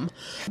 dumb.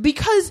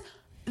 Because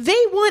they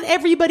want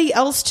everybody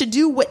else to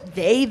do what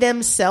they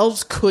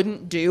themselves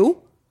couldn't do.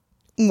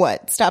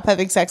 What? Stop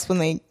having sex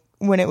when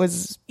it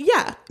was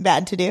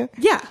bad to do?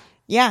 Yeah.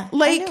 Yeah.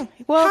 Like,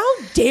 well,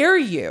 how dare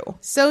you?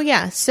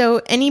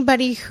 So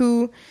anybody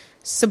who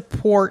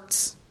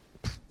supports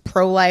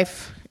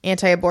pro-life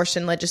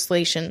anti-abortion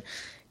legislation,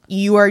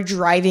 you are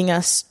driving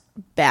us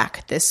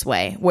back this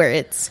way where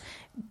it's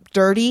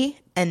dirty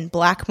and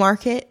black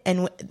market.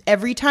 And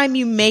every time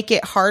you make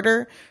it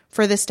harder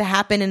for this to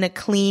happen in a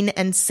clean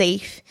and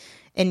safe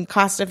and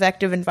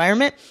cost-effective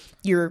environment,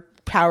 you're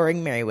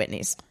powering Mary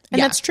Whitney's.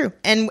 And that's true.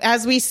 And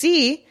as we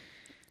see,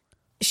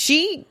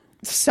 she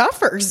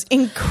suffers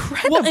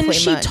incredibly much. And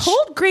she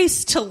told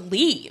Grace to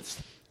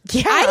leave.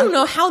 Yeah. I don't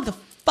know how the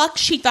fuck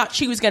she thought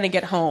she was going to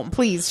get home.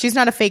 Please, she's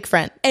not a fake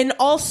friend. And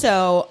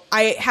also,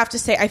 I have to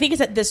say, I think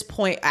it's at this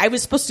point, I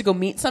was supposed to go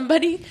meet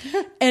somebody,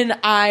 and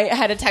I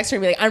had a text her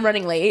and be like, I'm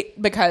running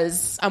late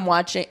because I'm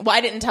watching. Well,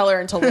 I didn't tell her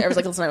until I was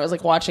like, listen, I was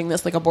like watching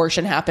this like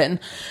abortion happen.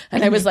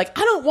 And I was like,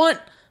 I don't want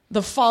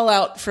the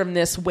fallout from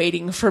this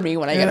waiting for me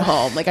when I get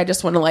home. Like, I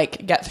just want to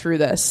like get through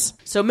this.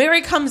 So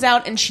Mary comes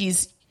out and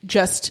she's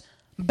just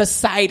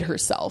beside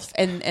herself,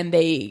 and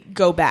they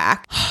go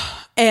back.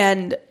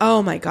 And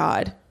oh my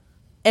God.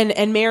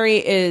 And Mary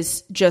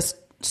is just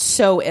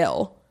so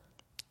ill.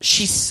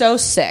 She's so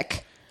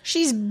sick.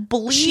 She's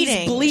bleeding.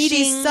 She's bleeding.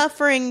 She's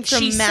suffering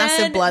from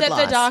massive blood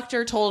loss. The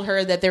doctor told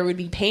her that there would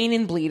be pain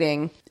and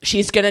bleeding.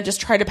 She's going to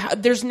just try to...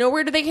 There's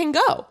nowhere they can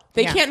go.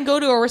 They can't go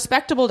to a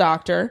respectable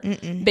doctor.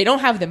 They don't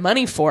have the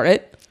money for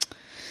it.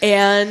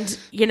 And,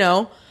 you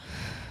know,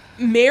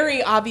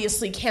 Mary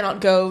obviously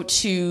cannot go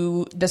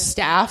to the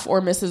staff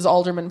or Mrs.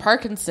 Alderman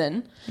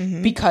Parkinson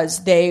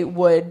because they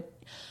would...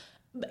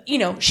 You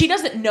know, she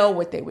doesn't know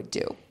what they would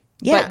do.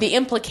 Yeah. But the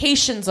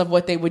implications of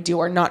what they would do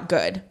are not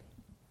good.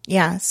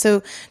 Yeah.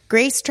 So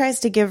Grace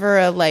tries to give her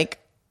a, like,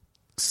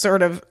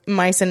 sort of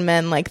mice and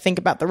men, like, think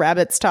about the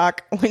rabbits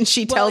talk when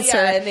she tells her.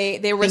 And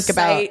they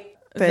recite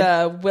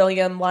the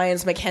William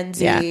Lyons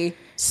Mackenzie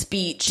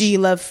speech. Do you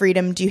love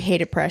freedom? Do you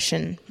hate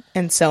oppression?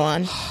 And so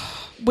on.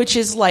 Which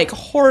is, like,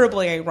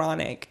 horribly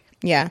ironic.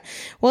 Yeah.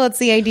 Well, it's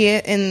the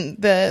idea in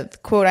the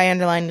quote I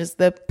underlined is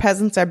the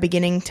peasants are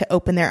beginning to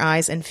open their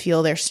eyes and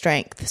feel their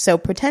strength. So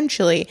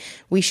potentially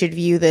we should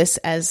view this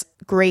as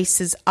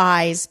Grace's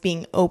eyes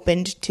being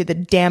opened to the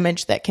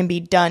damage that can be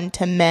done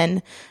to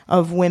men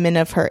of women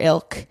of her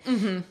ilk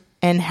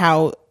and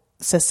how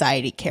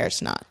society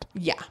cares not.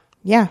 Yeah.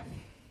 Yeah.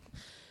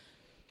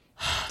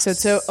 So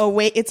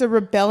it's a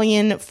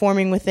rebellion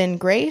forming within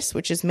Grace,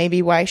 which is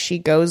maybe why she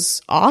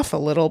goes off a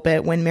little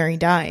bit when Mary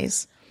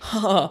dies.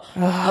 A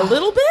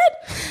little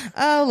bit?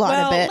 A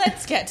lot of it.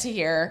 Let's get to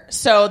here.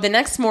 So the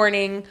next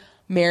morning,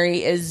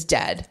 Mary is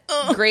dead.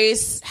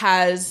 Grace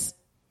has,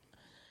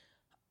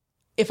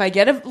 if I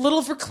get a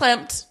little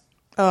verklempt.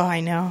 Oh,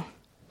 I know.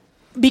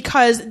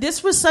 Because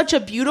this was such a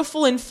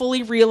beautiful and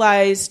fully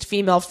realized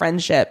female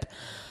friendship.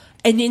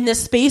 And in the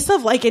space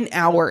of like an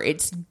hour,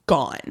 it's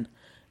gone.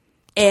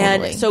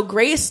 And so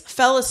Grace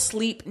fell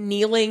asleep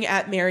kneeling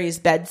at Mary's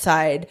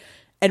bedside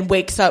and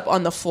wakes up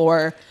on the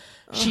floor.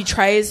 She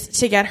tries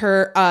to get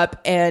her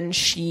up and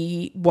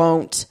she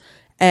won't.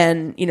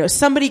 And, you know,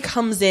 somebody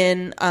comes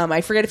in.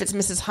 I forget if it's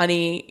Mrs.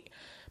 Honey,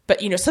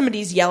 but, you know,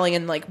 somebody's yelling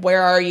and like,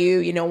 where are you?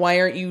 You know, why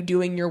aren't you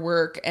doing your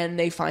work? And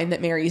they find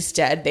that Mary's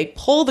dead. They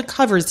pull the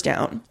covers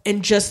down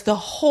and just the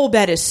whole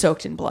bed is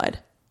soaked in blood.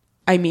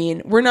 I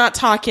mean, we're not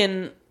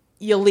talking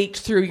you leaked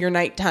through your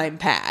nighttime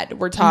pad.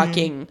 We're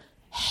talking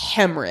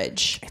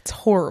hemorrhage. It's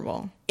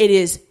horrible. It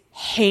is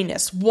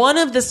heinous. One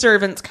of the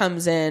servants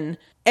comes in.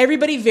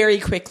 Everybody very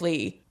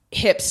quickly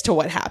hips to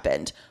what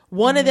happened.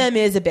 One of them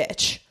is a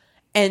bitch.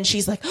 And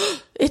she's like,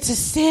 oh, it's a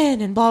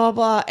sin and blah, blah,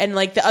 blah. And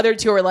like the other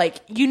two are like,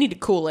 you need to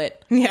cool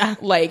it. Yeah.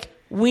 Like,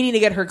 we need to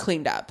get her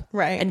cleaned up.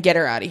 Right. And get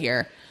her out of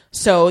here.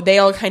 So they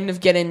all kind of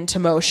get into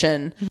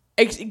motion.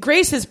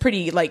 Grace is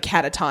pretty like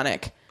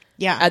catatonic.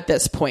 Yeah. At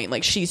this point.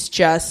 Like she's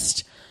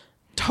just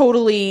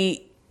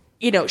totally,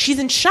 you know, she's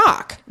in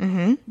shock.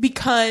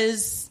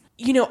 Because,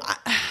 you know,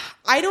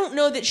 I don't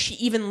know that she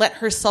even let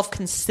herself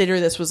consider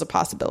this was a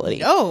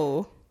possibility.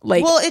 Oh.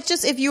 Like, well, it's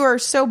just if you are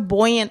so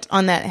buoyant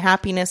on that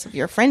happiness of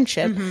your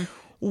friendship,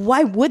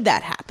 why would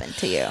that happen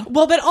to you?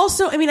 Well, but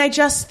also, I mean, I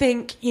just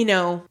think, you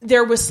know,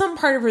 there was some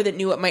part of her that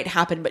knew it might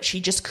happen, but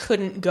she just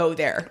couldn't go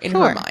there in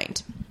her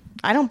mind.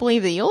 I don't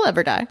believe that you'll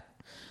ever die.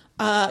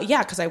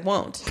 Yeah, because I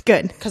won't.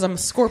 Good. Because I'm a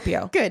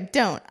Scorpio. Good,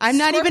 don't. I'm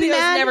not even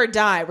mad. Scorpios never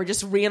die. We're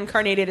just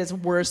reincarnated as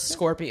worse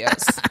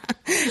Scorpios.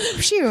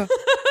 Phew.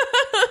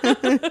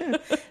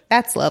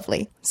 That's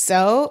lovely.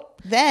 So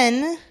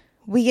then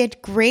we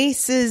get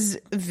Grace's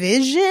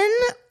vision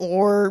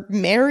or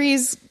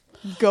Mary's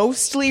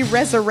ghostly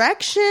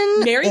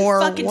resurrection. Mary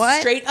or fucking what?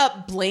 straight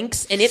up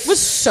blinks, and it was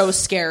so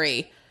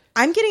scary.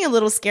 I'm getting a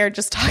little scared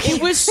just talking.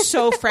 It was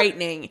so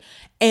frightening.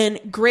 And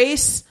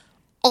Grace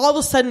all of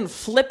a sudden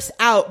flips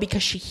out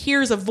because she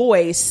hears a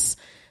voice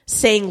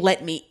saying,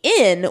 let me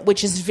in,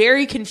 which is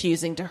very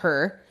confusing to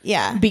her.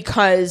 Yeah.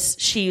 Because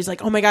she's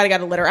like, oh my God, I got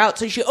to let her out.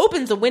 So she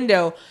opens the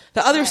window.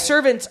 The other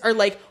servants are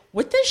like,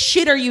 what the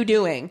shit are you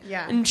doing?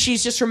 Yeah. And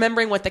she's just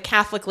remembering what the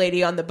Catholic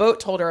lady on the boat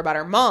told her about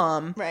her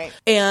mom. Right.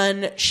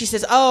 And she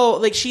says, oh,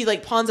 like she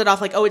like pawns it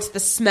off like, oh, it's the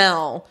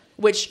smell.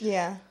 which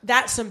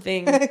that's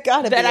something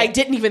that I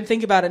didn't even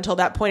think about until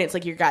that point. It's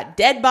like you got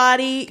dead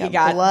body, you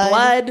got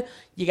blood,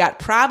 you got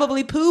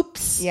probably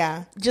poops.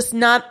 Yeah. Just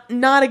not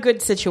a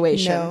good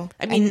situation. No.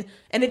 I mean,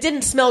 and it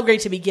didn't smell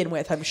great to begin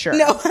with, I'm sure.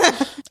 No.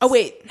 Oh,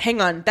 wait, hang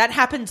on. That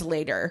happens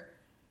later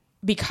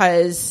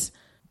because...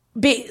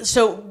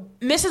 So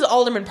Mrs.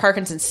 Alderman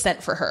Parkinson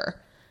sent for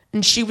her,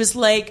 and she was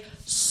like,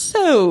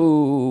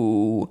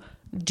 so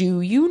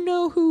do you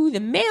know who the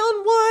man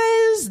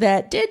was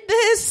that did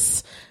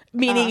this?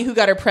 Meaning who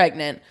got her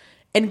pregnant.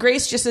 And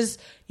Grace just says,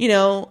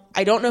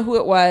 I don't know who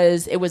it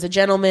was. It was a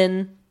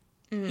gentleman.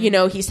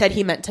 He said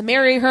he meant to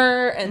marry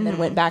her and then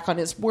went back on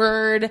his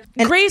word.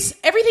 And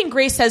everything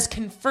Grace says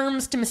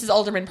confirms to Mrs.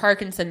 Alderman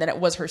Parkinson that it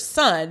was her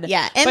son.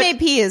 Yeah,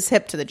 MAP is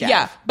hip to the job.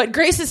 Yeah, but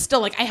Grace is still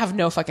like, I have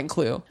no fucking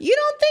clue. You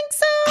don't think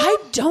so? I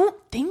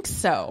don't think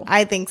so.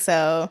 I think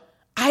so.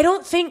 I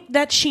don't think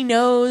that she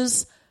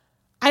knows.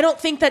 I don't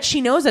think that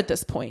she knows at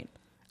this point.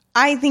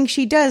 I think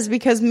she does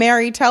because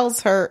Mary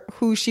tells her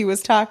who she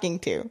was talking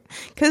to.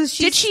 Did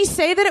she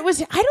say that it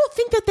was? I don't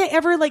think that they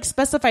ever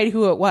specified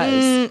who it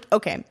was.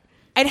 Okay.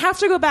 I'd have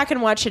to go back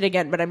and watch it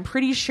again, but I'm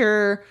pretty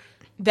sure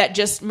that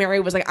just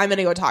Mary was like, I'm going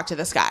to go talk to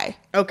this guy.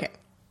 Okay.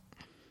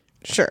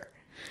 Sure.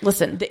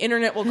 Listen, the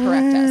internet will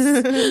correct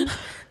us.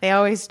 They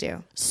always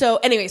do. So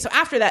anyway,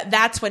 after that,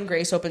 that's when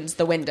Grace opens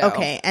the window.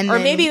 Okay. Or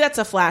maybe that's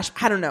a flash.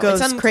 I don't know.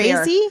 Goes it's unclear.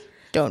 crazy?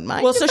 Don't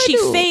mind. Well, so she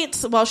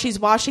faints while she's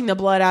washing the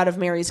blood out of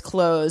Mary's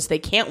clothes. They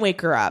can't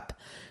wake her up.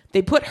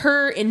 They put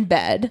her in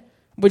bed,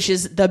 which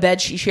is the bed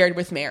she shared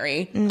with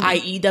Mary,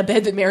 i.e. the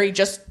bed that Mary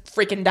just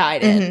freaking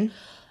died in.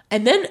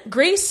 And then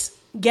Grace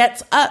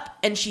gets up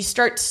and she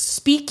starts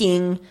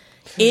speaking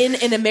in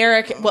an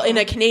in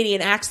a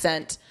Canadian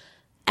accent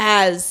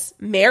as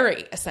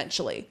Mary,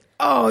 essentially.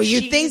 Oh,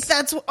 you think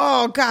that's...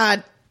 Oh,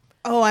 God.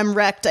 Oh, I'm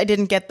wrecked. I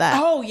didn't get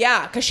that. Oh,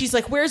 yeah. Because she's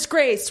like, where's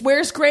Grace?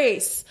 Where's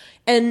Grace?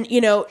 And,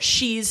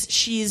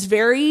 she's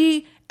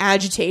very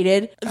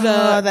agitated.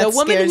 The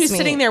woman who's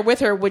sitting there with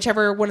her,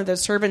 whichever one of the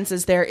servants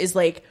is there, is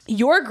like,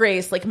 your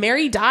Grace, like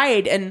Mary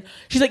died. And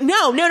she's like,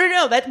 no.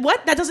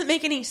 That doesn't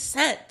make any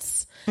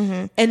sense.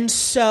 And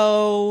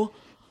so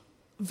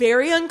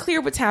very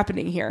unclear what's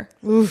happening here.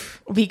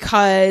 Oof.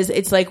 Because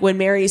it's like when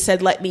Mary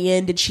said, let me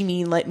in, did she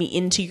mean let me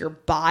into your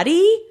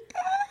body?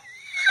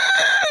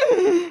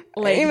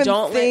 Like,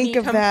 don't let me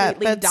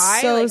completely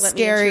die. So like, let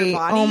scary. Me into your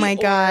body. Oh my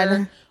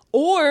God.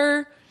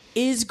 Or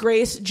is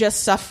Grace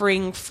just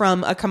suffering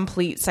from a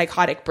complete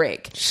psychotic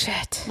break?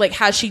 Shit. Like,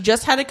 has she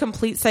just had a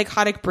complete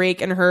psychotic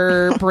break and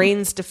her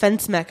brain's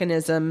defense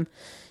mechanism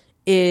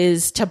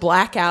is to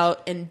black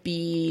out and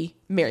be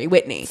Mary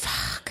Whitney?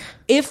 Fuck.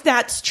 If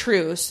that's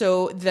true,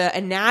 so the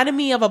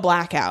anatomy of a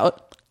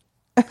blackout,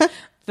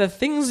 the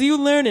things you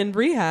learn in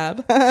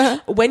rehab,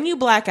 when you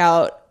black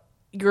out,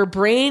 your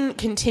brain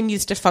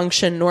continues to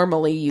function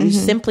normally. You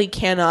simply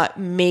cannot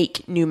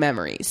make new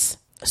memories.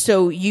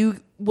 So you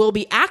will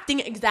be acting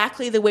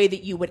exactly the way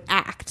that you would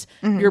act.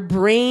 Your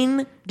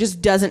brain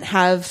just doesn't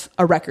have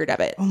a record of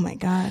it. Oh my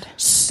God.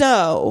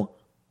 So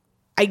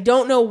I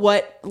don't know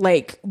what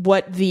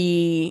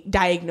the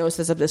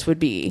diagnosis of this would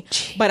be.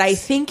 Jeez. But I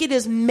think it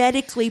is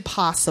medically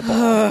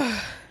possible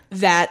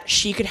that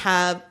she could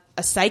have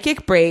a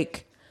psychic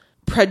break,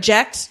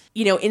 project,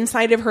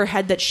 inside of her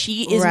head that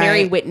she is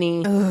Mary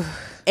Whitney,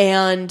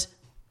 and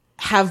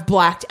have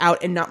blacked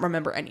out and not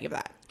remember any of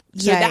that.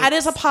 So that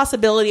is a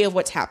possibility of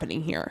what's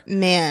happening here.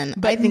 Man,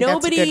 but I think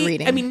nobody, that's a good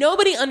reading. I mean,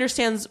 nobody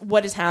understands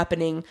what is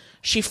happening.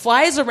 She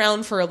flies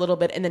around for a little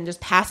bit and then just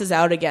passes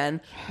out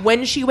again.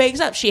 When she wakes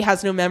up, she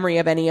has no memory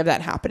of any of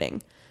that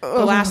happening.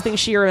 The last thing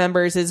she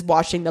remembers is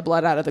washing the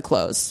blood out of the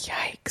clothes.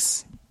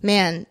 Yikes.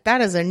 Man,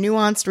 that is a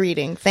nuanced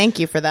reading. Thank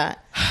you for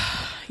that.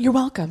 You're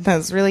welcome. That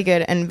was really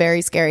good and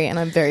very scary, and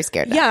I'm very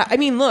scared now. Yeah, I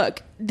mean,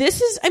 look,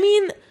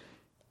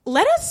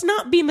 let us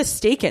not be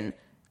mistaken.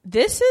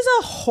 This is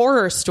a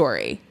horror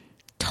story.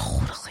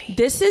 Totally.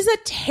 This is a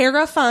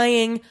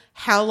terrifying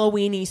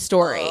Halloween-y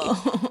story.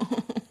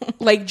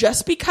 Like,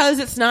 just because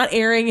it's not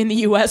airing in the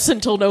U.S.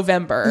 until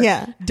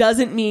November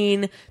doesn't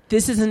mean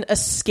this isn't a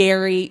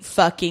scary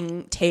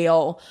fucking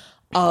tale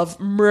of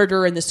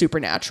murder in the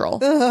supernatural.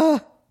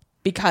 Ugh.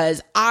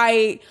 Because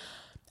I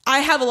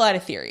have a lot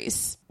of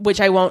theories, which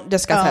I won't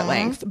discuss at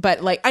length. But,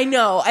 I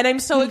know. And I'm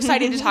so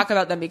excited to talk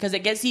about them because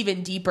it gets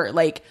even deeper.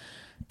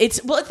 It's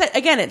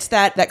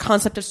that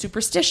concept of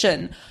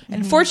superstition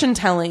and fortune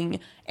telling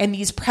and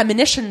these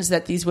premonitions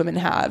that these women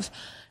have.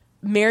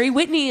 Mary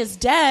Whitney is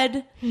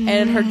dead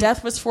and her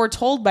death was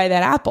foretold by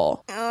that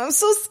apple. Oh, I'm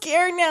so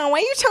scared now. Why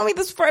you tell me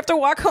this before I have to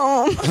walk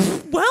home?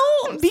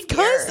 Well,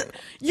 because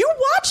you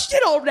watched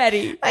it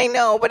already. I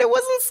know, but it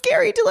wasn't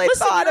scary till I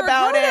thought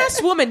about it. You're a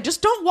grown-ass woman.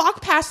 Just don't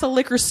walk past the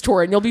liquor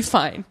store and you'll be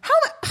fine.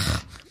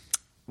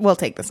 We'll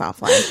take this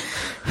offline.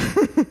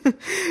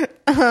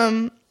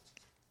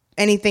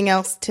 Anything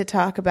else to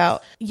talk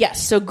about?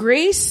 Yes. So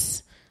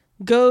Grace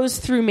goes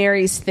through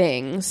Mary's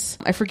things.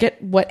 I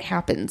forget what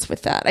happens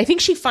with that. I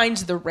think she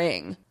finds the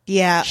ring.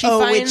 Yeah.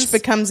 Which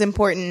becomes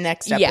important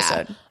next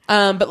episode.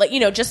 Yeah. But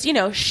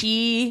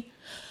she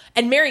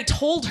and Mary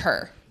told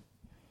her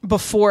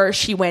before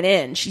she went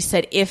in. She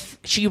said if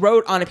she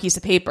wrote on a piece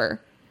of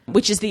paper,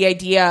 which is the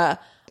idea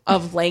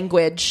of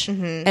language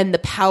and the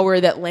power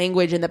that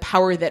language and the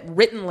power that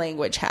written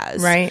language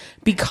has. Right.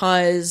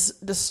 Because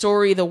the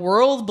story the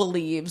world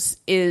believes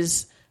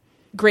is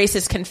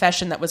Grace's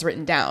confession that was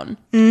written down.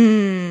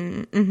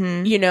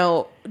 You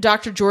know,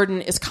 Dr.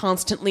 Jordan is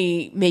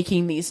constantly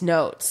making these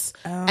notes.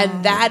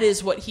 And that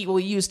is what he will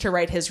use to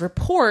write his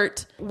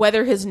report,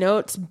 whether his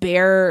notes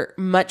bear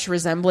much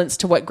resemblance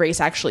to what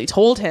Grace actually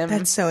told him.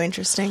 That's so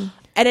interesting.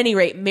 At any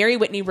rate, Mary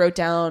Whitney wrote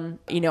down,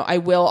 you know, I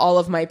will all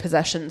of my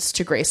possessions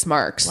to Grace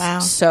Marks. Wow.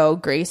 So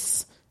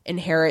Grace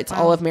inherits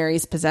all of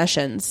Mary's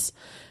possessions.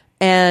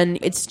 And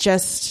it's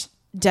just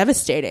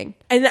devastating.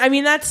 And I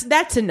mean,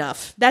 that's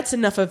enough. That's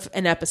enough of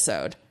an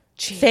episode.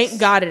 Jeez. Thank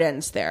God it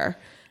ends there.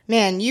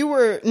 Man, you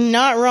were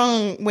not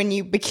wrong when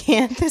you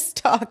began this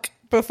talk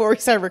before we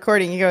started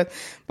recording. You go,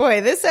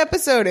 boy, this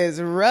episode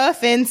is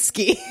rough and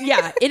ski.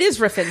 Yeah, it is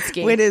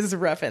Ruffinsky. It is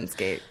rough and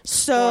ski.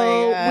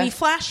 So Boy, we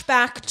flash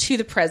back to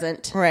the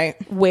present. Right.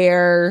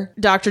 Where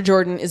Dr.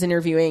 Jordan is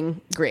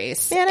interviewing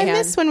Grace. Man, I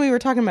missed when we were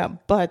talking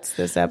about butts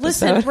this episode.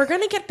 Listen, we're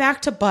going to get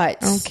back to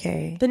butts.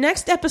 Okay. The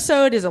next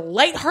episode is a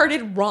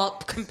lighthearted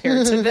romp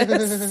compared to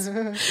this.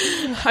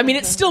 I mean,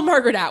 it's still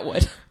Margaret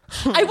Atwood.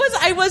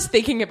 I was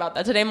thinking about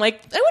that today. I'm like,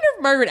 I wonder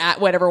if Margaret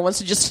Atwood ever wants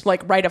to just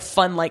like write a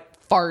fun like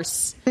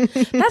farce.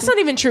 That's not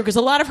even true because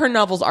a lot of her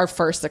novels are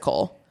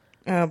farcical.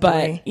 Oh, boy.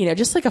 But, you know,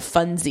 just like a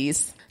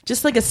funsies.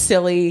 Just like a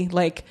silly,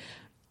 like...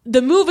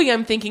 The movie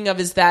I'm thinking of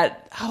is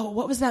that,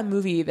 what was that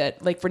movie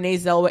that, like, Renee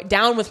Zellweger,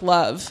 Down with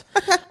Love.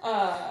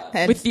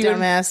 That with you,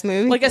 dumbass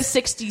movie. Like a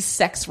 60s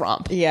sex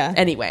romp. Yeah.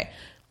 Anyway,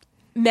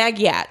 Mag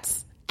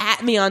Yatz,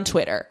 at me on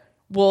Twitter.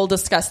 We'll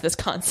discuss this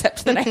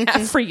concept that I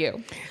have for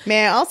you.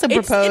 May I also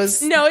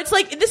propose... It's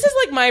like, this is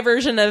like my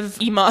version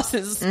of E.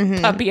 Moss's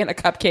puppy and a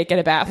cupcake in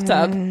a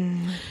bathtub.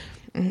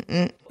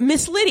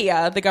 Miss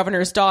Lydia, the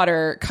governor's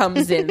daughter,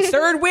 comes in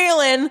third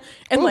wheeling,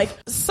 and like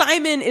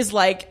Simon is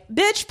like,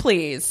 bitch,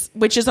 please,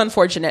 which is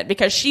unfortunate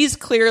because she's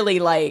clearly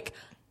like,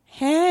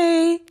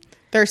 hey,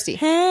 Thirsty.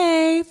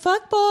 hey,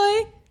 fuck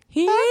boy,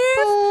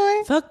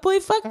 here, fuck boy,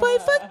 fuck boy,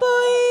 fuck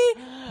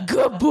boy,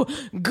 good boy,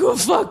 good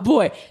fuck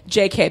boy.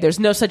 JK, there's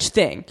no such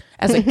thing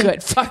as a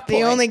good fuck boy.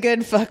 The only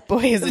good fuck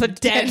boy is a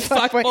dead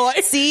fuck boy.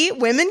 See,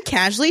 women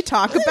casually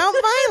talk about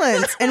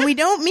violence, and we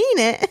don't mean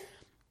it.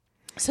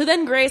 So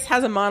then Grace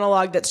has a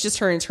monologue that's just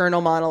her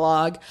internal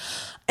monologue.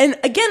 And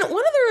again, one of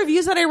the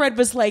reviews that I read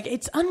was like,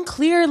 it's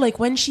unclear like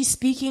when she's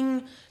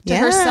speaking to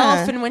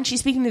herself and when she's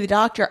speaking to the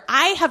doctor.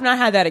 I have not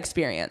had that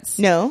experience.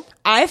 No.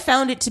 I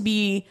found it to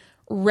be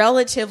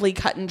relatively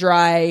cut and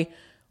dry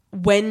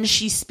when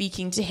she's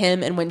speaking to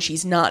him and when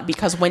she's not.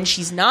 Because when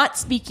she's not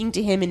speaking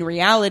to him in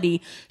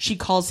reality, she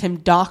calls him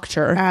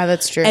doctor. Ah,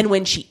 that's true. And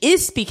when she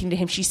is speaking to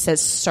him, she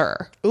says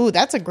sir. Ooh,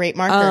 that's a great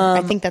marker.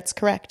 I think that's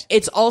correct.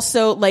 It's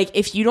also like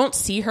if you don't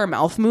see her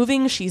mouth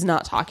moving, she's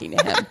not talking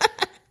to him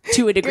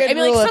to a degree. Good I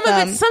mean, like rule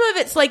of some of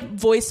it's like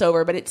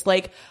voiceover, but it's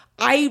like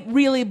I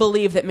really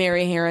believe that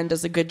Mary Harron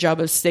does a good job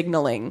of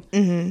signaling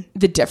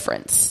the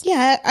difference.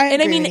 Yeah, I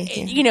mean,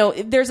 you know,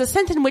 there's a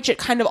sense in which it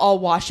kind of all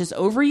washes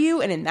over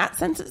you, and in that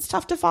sense, it's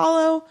tough to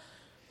follow.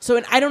 So,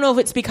 and I don't know if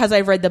it's because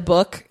I've read the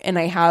book and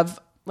I have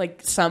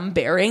like some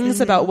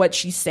bearings about what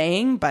she's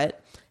saying,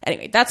 but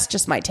anyway, that's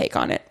just my take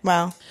on it.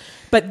 Wow.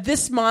 But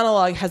this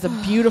monologue has a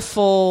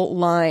beautiful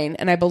line,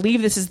 and I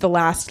believe this is the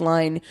last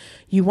line.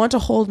 You want to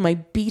hold my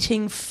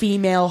beating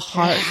female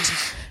heart,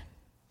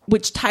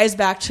 which ties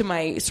back to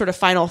my sort of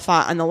final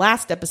thought on the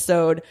last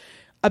episode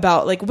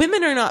about like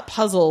women are not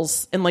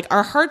puzzles and like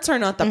our hearts are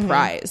not the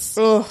prize.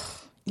 Ugh.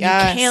 You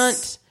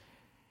can't.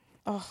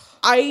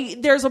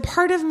 There's a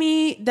part of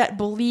me that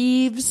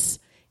believes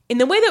in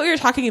the way that we were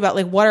talking about,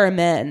 like, what are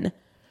men?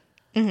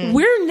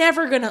 We're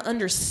never going to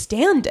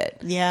understand it.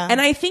 Yeah. And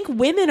I think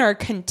women are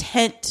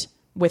content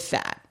with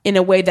that in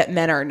a way that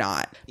men are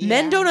not. Yeah.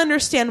 Men don't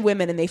understand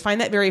women, and they find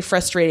that very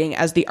frustrating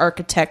as the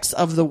architects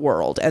of the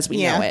world as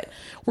we know it.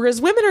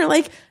 Whereas women are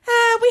like,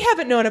 we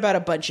haven't known about a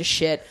bunch of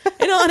shit.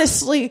 And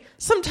honestly,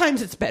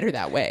 sometimes it's better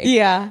that way.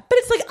 Yeah. But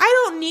it's like,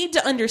 I don't need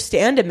to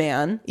understand a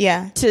man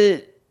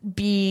to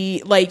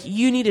be like,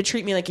 you need to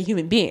treat me like a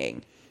human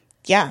being.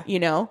 Yeah. You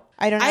know?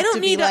 I don't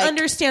need to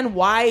understand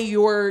why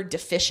you're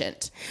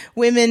deficient.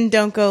 Women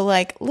don't go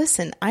like,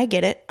 listen, I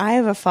get it. I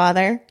have a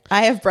father.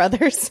 I have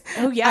brothers.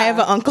 Oh, yeah. I have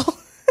an uncle.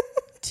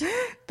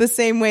 The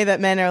same way that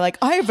men are like,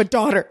 I have a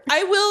daughter.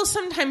 I will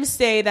sometimes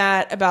say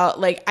that about,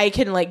 like, I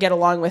can, like, get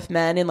along with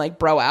men and, like,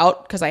 bro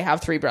out because I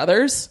have 3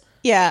 brothers.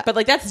 Yeah. But,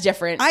 like, that's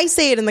different. I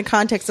say it in the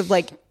context of,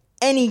 like,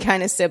 any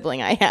kind of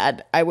sibling I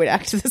had, I would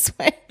act this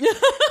way.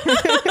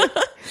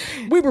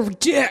 We were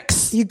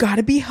dicks. You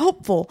gotta be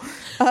helpful.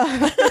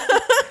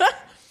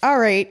 All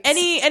right.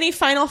 Any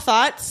final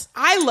thoughts?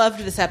 I loved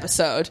this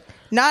episode.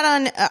 Not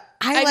on.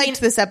 I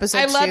liked this episode.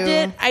 I loved too.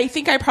 it. I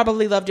think I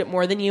probably loved it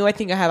more than you. I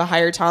think I have a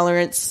higher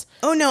tolerance.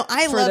 Oh no,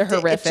 I for loved the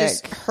horrific. It. It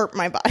just hurt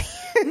my body.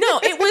 No,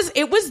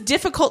 it was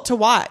difficult to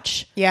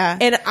watch. Yeah,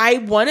 and I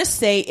want to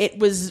say it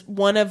was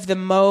one of the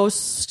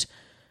most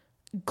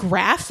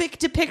graphic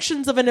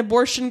depictions of an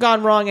abortion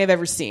gone wrong I've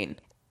ever seen.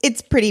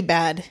 It's pretty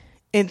bad.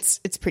 It's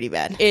pretty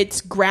bad.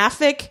 It's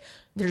graphic.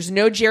 There's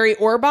no Jerry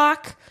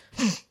Orbach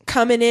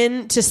coming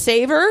in to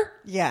save her.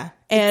 Yeah.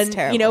 And,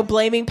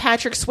 blaming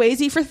Patrick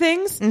Swayze for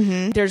things.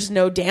 Mm-hmm. There's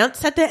no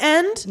dance at the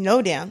end.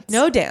 No dance.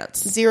 No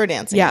dance. Zero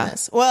dancing in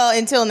this. Well,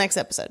 until next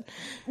episode.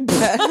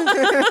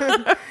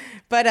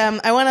 But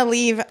I want to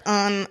leave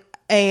on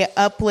a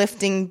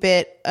uplifting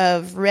bit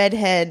of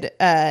redhead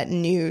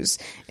news.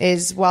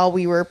 Is while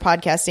we were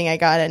podcasting, I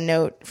got a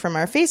note from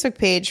our Facebook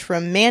page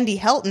from Mandy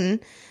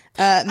Helton.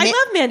 I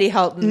love Mandy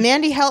Helton.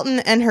 Mandy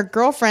Helton and her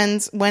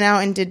girlfriends went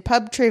out and did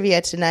pub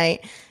trivia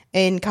tonight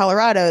in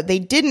Colorado. They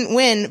didn't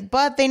win,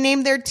 but they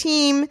named their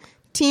team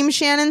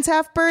Shannon's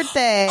Half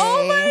Birthday.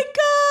 Oh my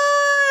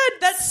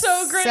God! That's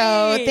so great.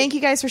 So thank you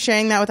guys for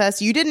sharing that with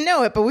us. You didn't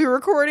know it, but we were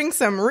recording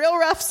some real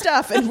rough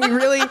stuff, and we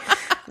really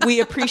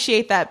we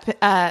appreciate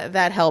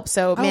that help.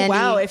 So Mandy,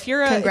 wow! If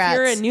you're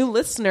a new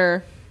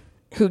listener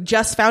who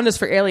just found us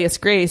for Alias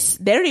Grace,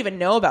 they don't even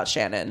know about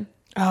Shannon.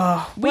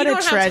 Oh, what a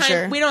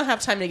treasure. We don't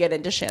have time to get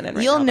into Shannon right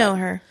now. You'll know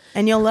her,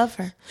 and you'll love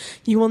her.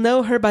 You will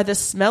know her by the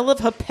smell of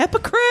her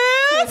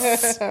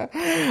peppercress.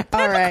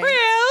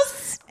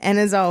 Peppercress. And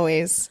as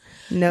always,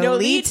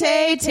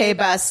 Nolite te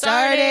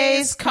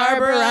bastardes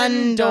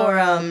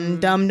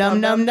carborundorum. Dum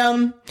dum dum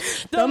dum.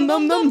 Dum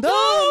dum dum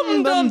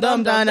dum dum dum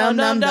dum dum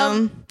dum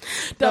dum.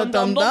 Dum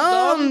dum dum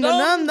dum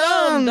dum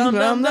dum dum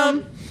dum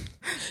dum.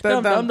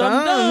 Dum dum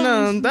dum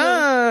dum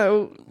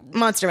dum.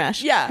 Monster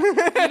Mash. Yeah, you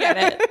get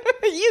it.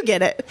 You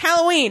get it.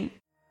 Halloween.